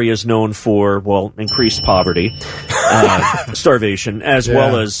 that area is known for, increased poverty, starvation, as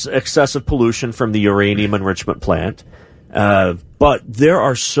well as excessive pollution from the uranium enrichment plant. But there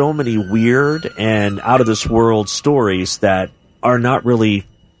are so many weird and out-of-this-world stories that are not really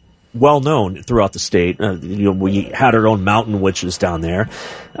well known throughout the state. We had our own mountain witches down there.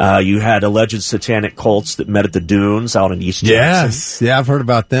 You had alleged satanic cults that met at the dunes out in East Jackson. Yes, yeah, I've heard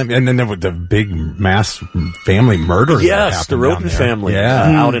about them. And then there was the big mass family murder. Yes, the Roden family.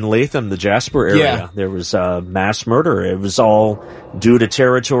 Yeah. Out in Latham, the Jasper area. There was mass murder. It was all due to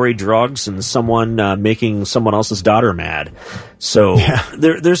territory, drugs, and someone making someone else's daughter mad. So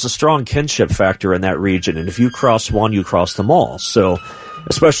there's a strong kinship factor in that region. And if you cross one, you cross them all. So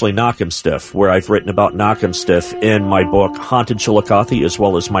especially Knockemstiff, where I've written about Knockemstiff in my book, Haunted Chillicothe, as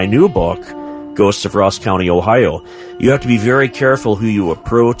well as my new book, Ghosts of Ross County, Ohio. You have to be very careful who you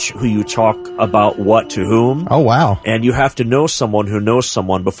approach, who you talk about what to whom. Oh, wow. And you have to know someone who knows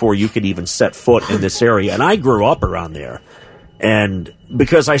someone before you can even set foot in this area. And I grew up around there. And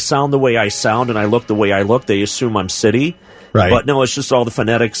because I sound the way I sound and I look the way I look, they assume I'm city. Right. But no, it's just all the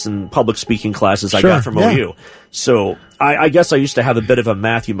phonetics and public speaking classes I got from OU. So I guess I used to have a bit of a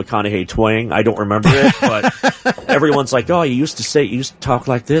Matthew McConaughey twang. I don't remember it, but everyone's like, oh, you used to talk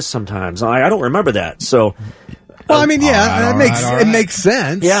like this sometimes. I don't remember that. So, well, I mean, it makes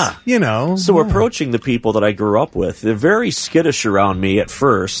sense. Yeah. You know. So approaching the people that I grew up with, they're very skittish around me at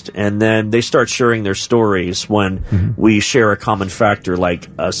first, and then they start sharing their stories when we share a common factor like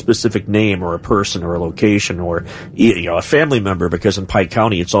a specific name or a person or a location or a family member, because in Pike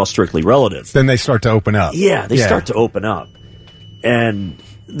County it's all strictly relative. Then they start to open up. Yeah, they start to open up. And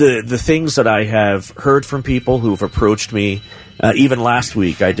the things that I have heard from people who have approached me, even last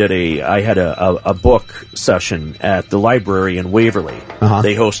week, I had a book session at the library in Waverly.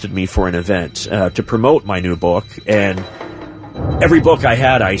 They hosted me for an event to promote my new book, and every book I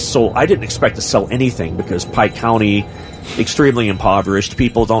had, I sold. I didn't expect to sell anything because Pike County, extremely impoverished.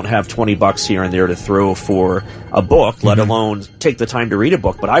 People don't have $20 here and there to throw for a book, let alone take the time to read a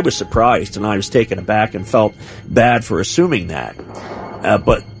book. But I was surprised, and I was taken aback and felt bad for assuming that.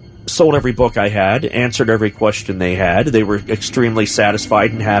 But sold every book I had, answered every question they had. They were extremely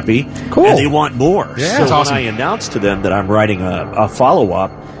satisfied and happy. Cool. And they want more. Yeah, so awesome. when I announced to them that I'm writing a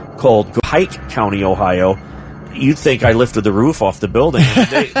follow-up called Pike County, Ohio, you'd think I lifted the roof off the building.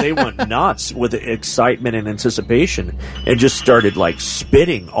 They went nuts with excitement and anticipation and just started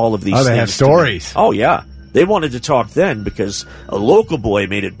spitting all of these things. Oh, they have stories. Oh, yeah. They wanted to talk then because a local boy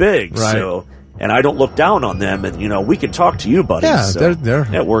made it big. Right. So, and I don't look down on them, and we can talk to you, buddy. Yeah, so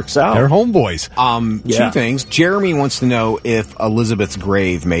they're it works out. They're homeboys. Two things. Jeremy wants to know if Elizabeth's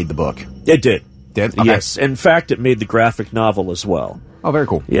Grave made the book. It did. Did? Okay. Yes. In fact, it made the graphic novel as well. Oh, very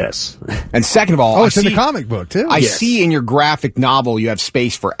cool. Yes. And second of all, it's in the comic book, too. I see in your graphic novel you have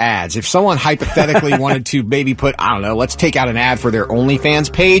space for ads. If someone hypothetically wanted to maybe put, I don't know, let's take out an ad for their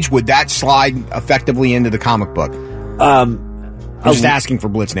OnlyFans page, would that slide effectively into the comic book? I'm just asking for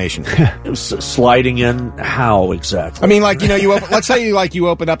Blitz Nation. Sliding in how exactly? I mean, let's say you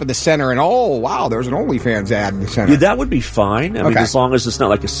open up in the center and, oh, wow, there's an OnlyFans ad in the center. Yeah, that would be fine. I mean, as long as it's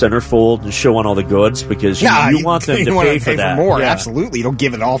not like a centerfold and showing all the goods, because you want them to pay for that. More, yeah. Absolutely. You don't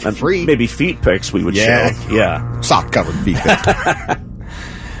give it all for free. Maybe feet pics we would show. Yeah. Soft covered feet pics.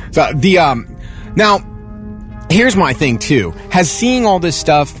 So now, here's my thing, too. Has seeing all this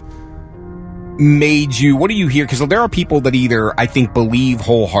stuff made you, what do you hear? Because there are people that either, I think, believe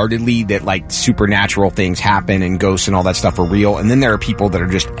wholeheartedly that supernatural things happen and ghosts and all that stuff are real, and then there are people that are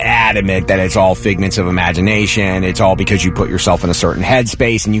just adamant that it's all figments of imagination, it's all because you put yourself in a certain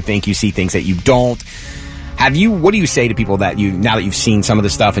headspace and you think you see things that you don't. What do you say to people that now that you've seen some of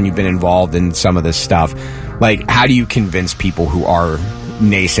this stuff and you've been involved in some of this stuff, how do you convince people who are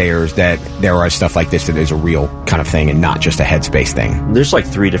naysayers that there are stuff like this that is a real kind of thing and not just a headspace thing? There's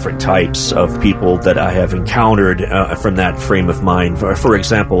 3 different types of people that I have encountered from that frame of mind. For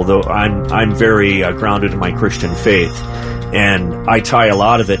example, though, I'm very grounded in my Christian faith, and I tie a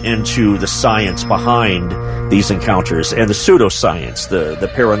lot of it into the science behind these encounters and the pseudoscience, the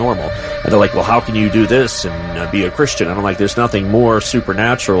paranormal. And they're like, well, how can you do this and be a Christian? And I'm like, there's nothing more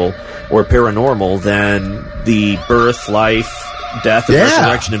supernatural or paranormal than the birth, life, death, and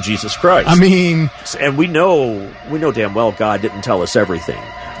resurrection of Jesus Christ. I mean, and we know damn well God didn't tell us everything.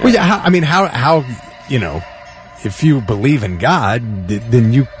 Well, yeah. How if you believe in God,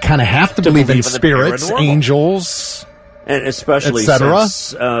 then you kind of have to believe in spirits, angels, and especially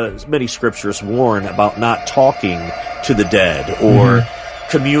since many scriptures warn about not talking to the dead or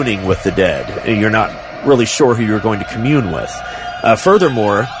communing with the dead, and you're not really sure who you're going to commune with.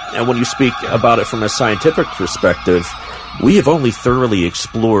 Furthermore, and when you speak about it from a scientific perspective, we have only thoroughly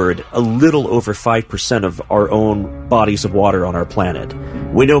explored a little over 5% of our own bodies of water on our planet.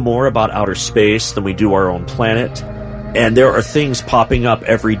 We know more about outer space than we do our own planet. And there are things popping up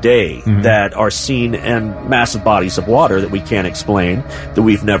every day that are seen in massive bodies of water that we can't explain, that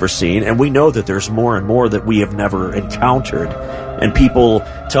we've never seen. And we know that there's more and more that we have never encountered. And people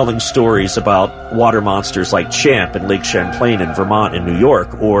telling stories about water monsters like Champ in Lake Champlain in Vermont and New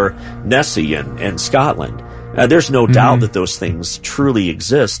York, or Nessie in Scotland. There's no doubt that those things truly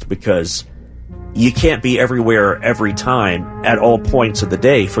exist, because you can't be everywhere every time at all points of the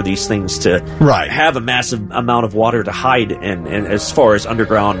day for these things to have a massive amount of water to hide in, as far as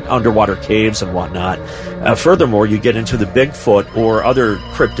underwater caves and whatnot. Furthermore, you get into the Bigfoot or other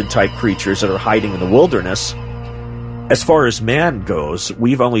cryptid-type creatures that are hiding in the wilderness. As far as man goes,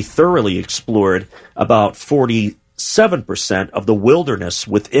 we've only thoroughly explored about 47% of the wilderness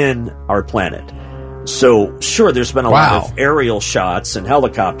within our planet. So, sure, there's been a lot of aerial shots and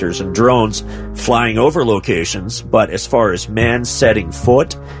helicopters and drones flying over locations, but as far as man setting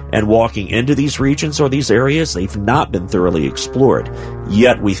foot and walking into these regions or these areas, they've not been thoroughly explored.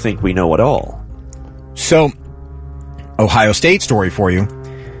 Yet we think we know it all. So, Ohio State story for you.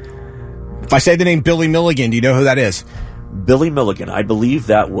 If I say the name Billy Milligan, do you know who that is? Billy Milligan. I believe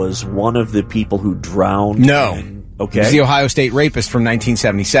that was one of the people who drowned. No. Okay. He's the Ohio State rapist from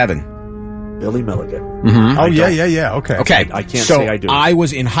 1977. Billy Milligan. Oh, yeah. Okay. I can't say I do. I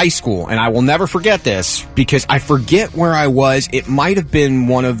was in high school, and I will never forget this, because I forget where I was. It might have been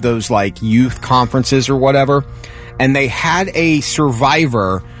one of those, like, youth conferences or whatever, and they had a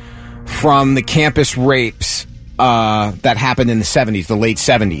survivor from the campus rapes that happened in the 70s, the late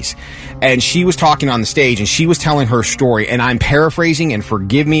 70s. And she was talking on the stage, and she was telling her story, and I'm paraphrasing, and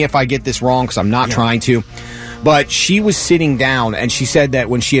forgive me if I get this wrong, because I'm not trying to. But she was sitting down, and she said that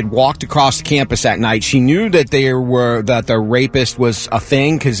when she had walked across the campus that night, she knew that that the rapist was a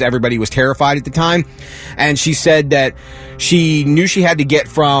thing, because everybody was terrified at the time. And she said that she knew she had to get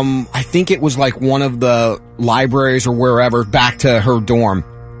from, I think it was like one of the libraries or wherever, back to her dorm.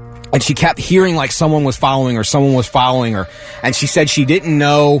 And she kept hearing like someone was following her. And she said she didn't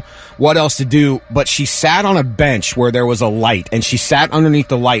know what else to do, but she sat on a bench where there was a light, and she sat underneath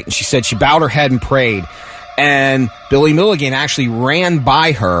the light, and she said she bowed her head and prayed. And Billy Milligan actually ran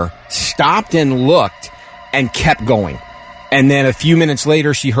by her, stopped and looked, and kept going. And then a few minutes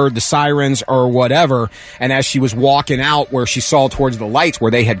later, she heard the sirens or whatever, and as she was walking out where she saw towards the lights where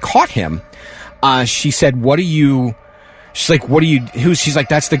they had caught him, she said, she's like, she's like,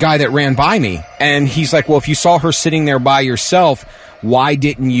 that's the guy that ran by me. And he's like, well, if you saw her sitting there by yourself, why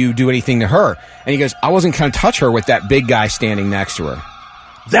didn't you do anything to her? And he goes, I wasn't going to touch her with that big guy standing next to her.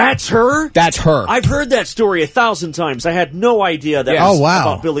 That's her? That's her. I've heard that story 1,000 times. I had no idea that was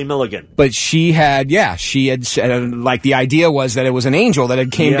about Billy Milligan. But she had said, like, the idea was that it was an angel that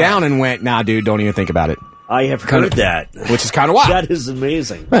had came down and went, nah, dude, don't even think about it. I have heard that. Which is kind of wild. That is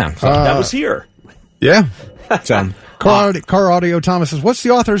amazing. Yeah, that was here. Yeah. So, Car Audio Thomas says, what's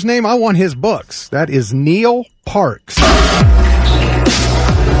the author's name? I want his books. That is Neal Parks.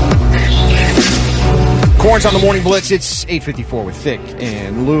 Corns on the Morning Blitz. It's 8:54 with Thick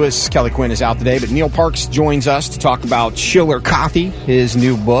and Lewis. Kelly Quinn is out today, but Neal Parks joins us to talk about Schiller Coffee, his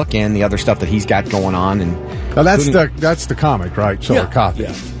new book, and the other stuff that he's got going on. And now that's the comic, right? Schiller Coffee.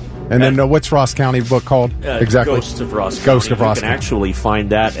 Yeah. And then what's Ross County book called exactly? Ghosts of Ross County. You can actually find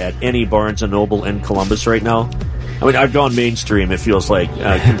that at any Barnes & Noble in Columbus right now. I mean, I've gone mainstream, it feels like,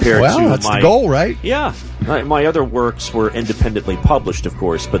 compared to that's the goal, right? Yeah. My other works were independently published, of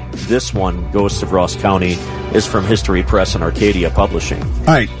course, but this one, Ghosts of Ross County, is from History Press and Arcadia Publishing. All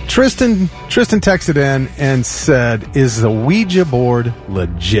right. Tristan texted in and said, is the Ouija board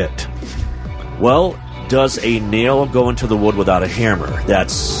legit? Well, does a nail go into the wood without a hammer?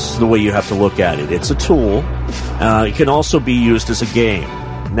 That's the way you have to look at it. It's a tool. It can also be used as a game.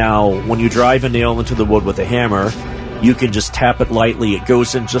 Now, when you drive a nail into the wood with a hammer, you can just tap it lightly. It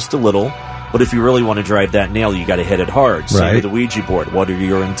goes in just a little. But if you really want to drive that nail, you got to hit it hard. Same with the Ouija board. What are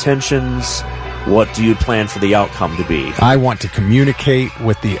your intentions? What do you plan for the outcome to be? I want to communicate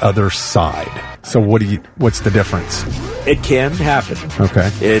with the other side. So what's the difference? It can happen. Okay.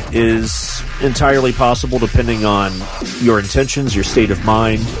 It is entirely possible depending on your intentions, your state of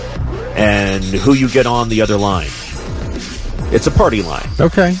mind, and who you get on the other line. It's a party line.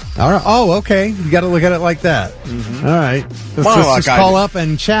 Okay. All right. Oh, okay. You got to look at it like that. Mm-hmm. All right. Let's just call up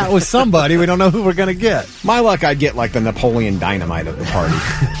and chat with somebody. We don't know who we're going to get. My luck, I'd get like the Napoleon Dynamite of the party.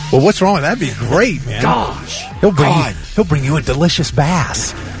 Well, what's wrong with that? That'd be great, man. Gosh. He'll bring you a delicious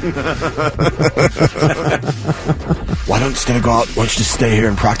bass. Why don't instead of go out, why don't you just stay here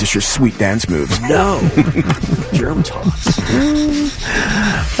and practice your sweet dance moves? No. Germ toss.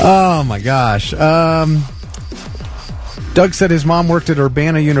 Oh, my gosh. Doug said his mom worked at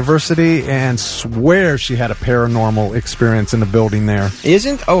Urbana University and swears she had a paranormal experience in the building there.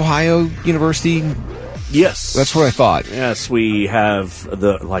 Isn't Ohio University? Yes. That's what I thought. Yes, we have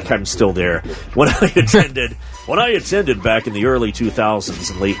I'm still there. When I attended back in the early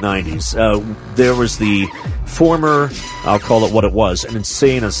 2000s and late 90s, there was the former, I'll call it what it was, an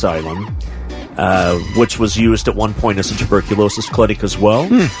insane asylum, which was used at one point as a tuberculosis clinic as well.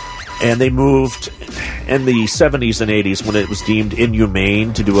 And they moved in the 70s and 80s when it was deemed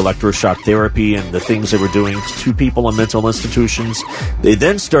inhumane to do electroshock therapy and the things they were doing to people in mental institutions. They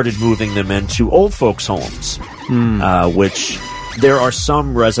then started moving them into old folks' homes, which there are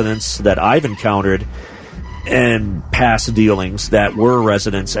some residents that I've encountered in past dealings that were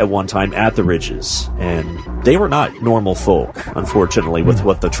residents at one time at the Ridges. And they were not normal folk, unfortunately, with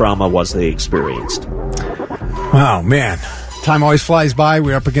what the trauma was they experienced. Wow, man. Time always flies by.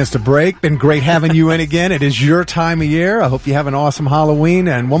 We're up against a break. Been great having you in again. It is your time of year. I hope you have an awesome Halloween.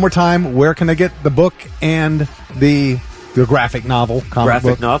 And one more time, where can I get the book and the graphic novel?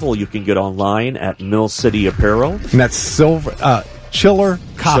 Graphic novel you can get online at Mill City Apparel. And that's Chiller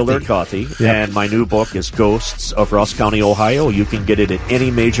Coffee. Chiller Coffee. Yep. And my new book is Ghosts of Ross County, Ohio. You can get it at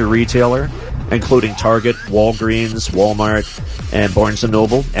any major retailer, including Target, Walgreens, Walmart, and Barnes &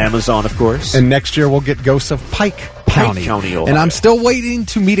 Noble. Amazon, of course. And next year we'll get Ghosts of Pike County, Ohio. And I'm still waiting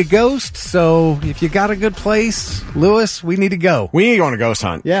to meet a ghost, so if you got a good place, Lewis, we need to go. We need to go on a ghost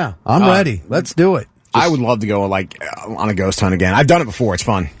hunt. Yeah, I'm ready. Let's do it. I would love to go on a ghost hunt again. I've done it before. It's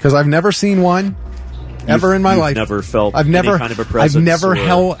fun. Because I've never seen one ever in my life. Never felt any kind of a presence? I've never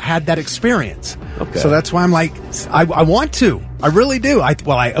had that experience. Okay. So that's why I'm like, I want to. I really do. I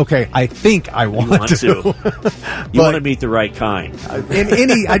think I want to. You want to meet the right kind.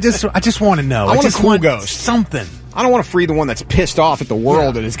 I just want to know. I want a cool ghost. Something. I don't want to free the one that's pissed off at the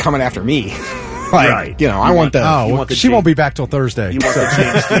world and is coming after me. Right. I want the... she won't be back till Thursday. You want the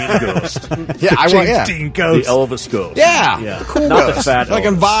James Dean ghost. Yeah, I want James Dean ghost. The Elvis ghost. Yeah. The cool Not ghost. the fat Elvis. I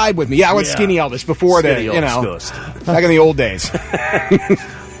can vibe with me. Yeah, I want skinny Elvis before Skinny the, Elvis ghost. back in the old days.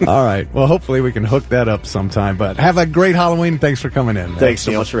 All right. Well, hopefully we can hook that up sometime. But have a great Halloween. Thanks for coming in, man. Thanks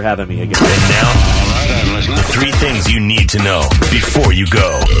so much for having me again. And now, 3 things you need to know before you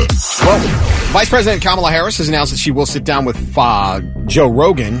go. Well, Vice President Kamala Harris has announced that she will sit down with Joe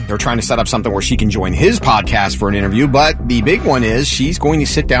Rogan. They're trying to set up something where she can join his podcast for an interview, but the big one is she's going to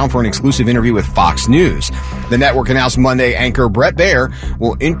sit down for an exclusive interview with Fox News. The network announced Monday anchor Brett Baer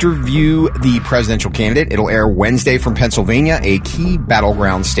will interview the presidential candidate. It'll air Wednesday from Pennsylvania, a key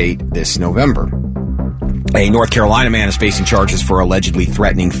battleground state this November. A North Carolina man is facing charges for allegedly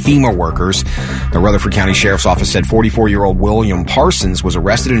threatening FEMA workers. The Rutherford County Sheriff's Office said 44-year-old William Parsons was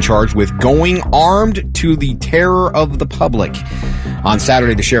arrested and charged with going armed to the terror of the public. On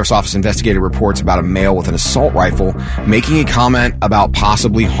Saturday, the Sheriff's Office investigated reports about a male with an assault rifle making a comment about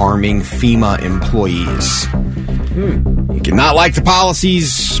possibly harming FEMA employees. You cannot like the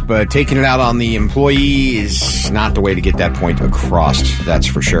policies, but taking it out on the employee is not the way to get that point across, that's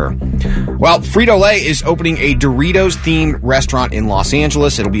for sure. Well, Frito-Lay is opening a Doritos-themed restaurant in Los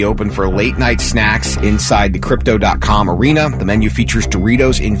Angeles. It'll be open for late-night snacks inside the Crypto.com arena. The menu features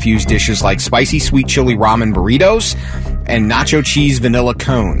Doritos-infused dishes like spicy sweet chili ramen burritos and nacho cheese vanilla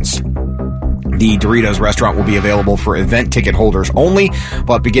cones. The Doritos restaurant will be available for event ticket holders only,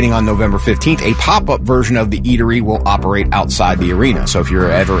 but beginning on November 15th, a pop-up version of the eatery will operate outside the arena. So if you're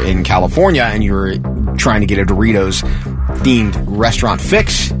ever in California and you're trying to get a Doritos-themed restaurant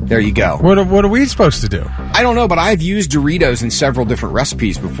fix, there you go. What are we supposed to do? I don't know, but I've used Doritos in several different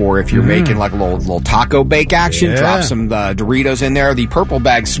recipes before. If you're making like a little taco bake action, drop some Doritos in there. The purple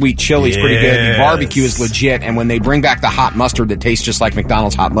bag sweet chili is pretty good. The barbecue is legit. And when they bring back the hot mustard that tastes just like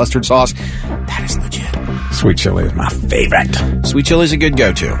McDonald's hot mustard sauce, that is legit. Sweet chili is my favorite. Sweet chili is a good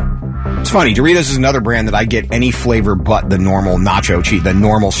go-to. It's funny, Doritos is another brand that I get any flavor but the normal nacho cheese, the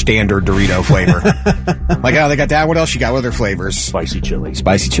normal standard Dorito flavor. Like, oh, they got that. What else you got? What other flavors? Spicy chili.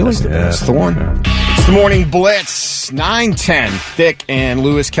 Spicy chili. That's the one. It's the Morning Blitz, 9:10. Thick and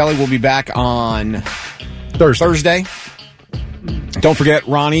Lewis. Kelly will be back on Thursday. Don't forget,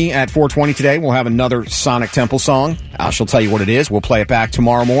 Ronnie at 4:20 today will have another Sonic Temple song. She'll tell you what it is. We'll play it back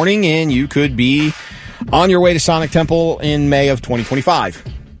tomorrow morning, and you could be on your way to Sonic Temple in May of 2025.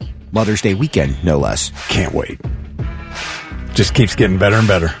 Mother's Day weekend, no less. Can't wait. Just keeps getting better and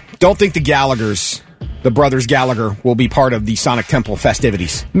better. Don't think the brothers Gallagher, will be part of the Sonic Temple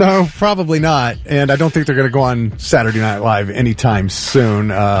festivities. No, probably not. And I don't think they're going to go on Saturday Night Live anytime soon.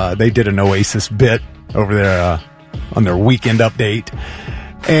 They did an Oasis bit over there on their weekend update.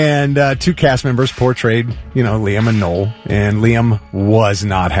 And 2 cast members portrayed, Liam and Noel. And Liam was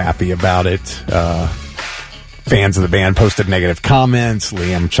not happy about it. fans of the band posted negative comments.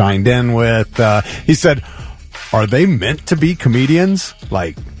 Liam chimed in with, he said, "Are they meant to be comedians?"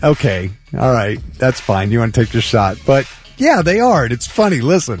 Like, okay, all right, that's fine. You want to take your shot. But yeah, they are. It's funny.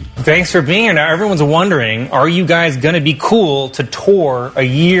 Listen. Thanks for being here. Now, everyone's wondering, are you guys going to be cool to tour a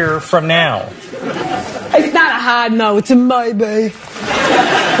year from now? It's not a hard no, it's a maybe.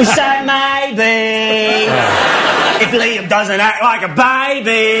 We say maybe. If Liam doesn't act like a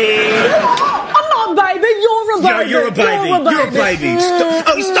baby. I'm not a baby, you're a baby. You're a baby.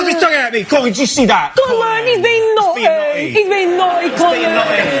 He stuck his tongue at me. Colin, did you see that? Come on, he's been naughty. He's been naughty,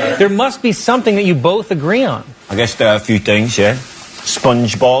 Colin. There must be something that you both agree on. I guess there are a few things, yeah.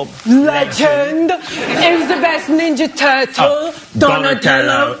 SpongeBob. Legend. Who's the best Ninja Turtle?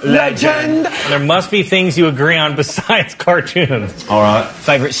 Donatello. Legend. There must be things you agree on besides cartoons. All right.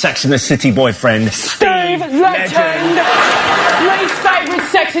 Favourite Sex and the City boyfriend? Steve. Legend. Least favourite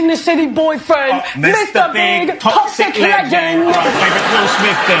Sex and the City boyfriend? Mr. Big. Toxic Legend. All right. Favourite Will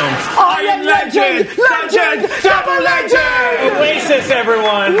Smith film? I am Legend. Legend. Double Legend. Oasis,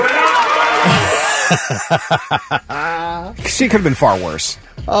 everyone. See, it could have been far worse.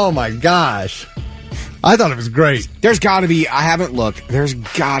 Oh my gosh. I thought it was great. There's got to be, I haven't looked, there's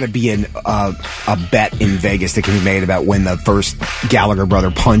got to be a bet in Vegas that can be made about when the first Gallagher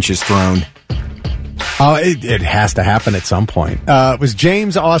brother punch is thrown. Oh, it has to happen at some point. It was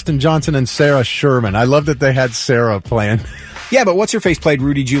James Austin Johnson and Sarah Sherman. I love that they had Sarah playing. Yeah, but what's-her-face played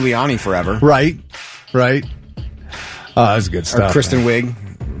Rudy Giuliani forever. Right. Oh, that was good stuff. Or Kristen Wiig.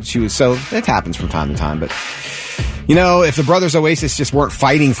 So it happens from time to time, but you know, if the brothers Oasis just weren't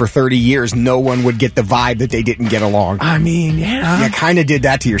fighting for 30 years, no one would get the vibe that they didn't get along. I mean, yeah. You kind of did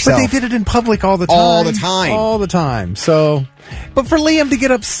that to yourself. But they did it in public all the time. So, but for Liam to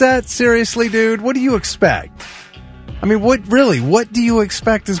get upset, seriously, dude, what do you expect? I mean, what do you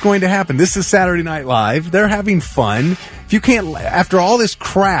expect is going to happen? This is Saturday Night Live. They're having fun. If you can't, after all this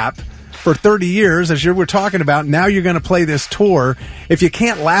crap for 30 years, as you were talking about, now you're going to play this tour. If you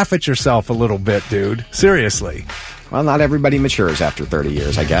can't laugh at yourself a little bit, dude, seriously. Well, not everybody matures after 30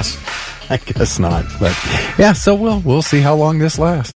 years, I guess. I guess not. But yeah, so we'll see how long this lasts.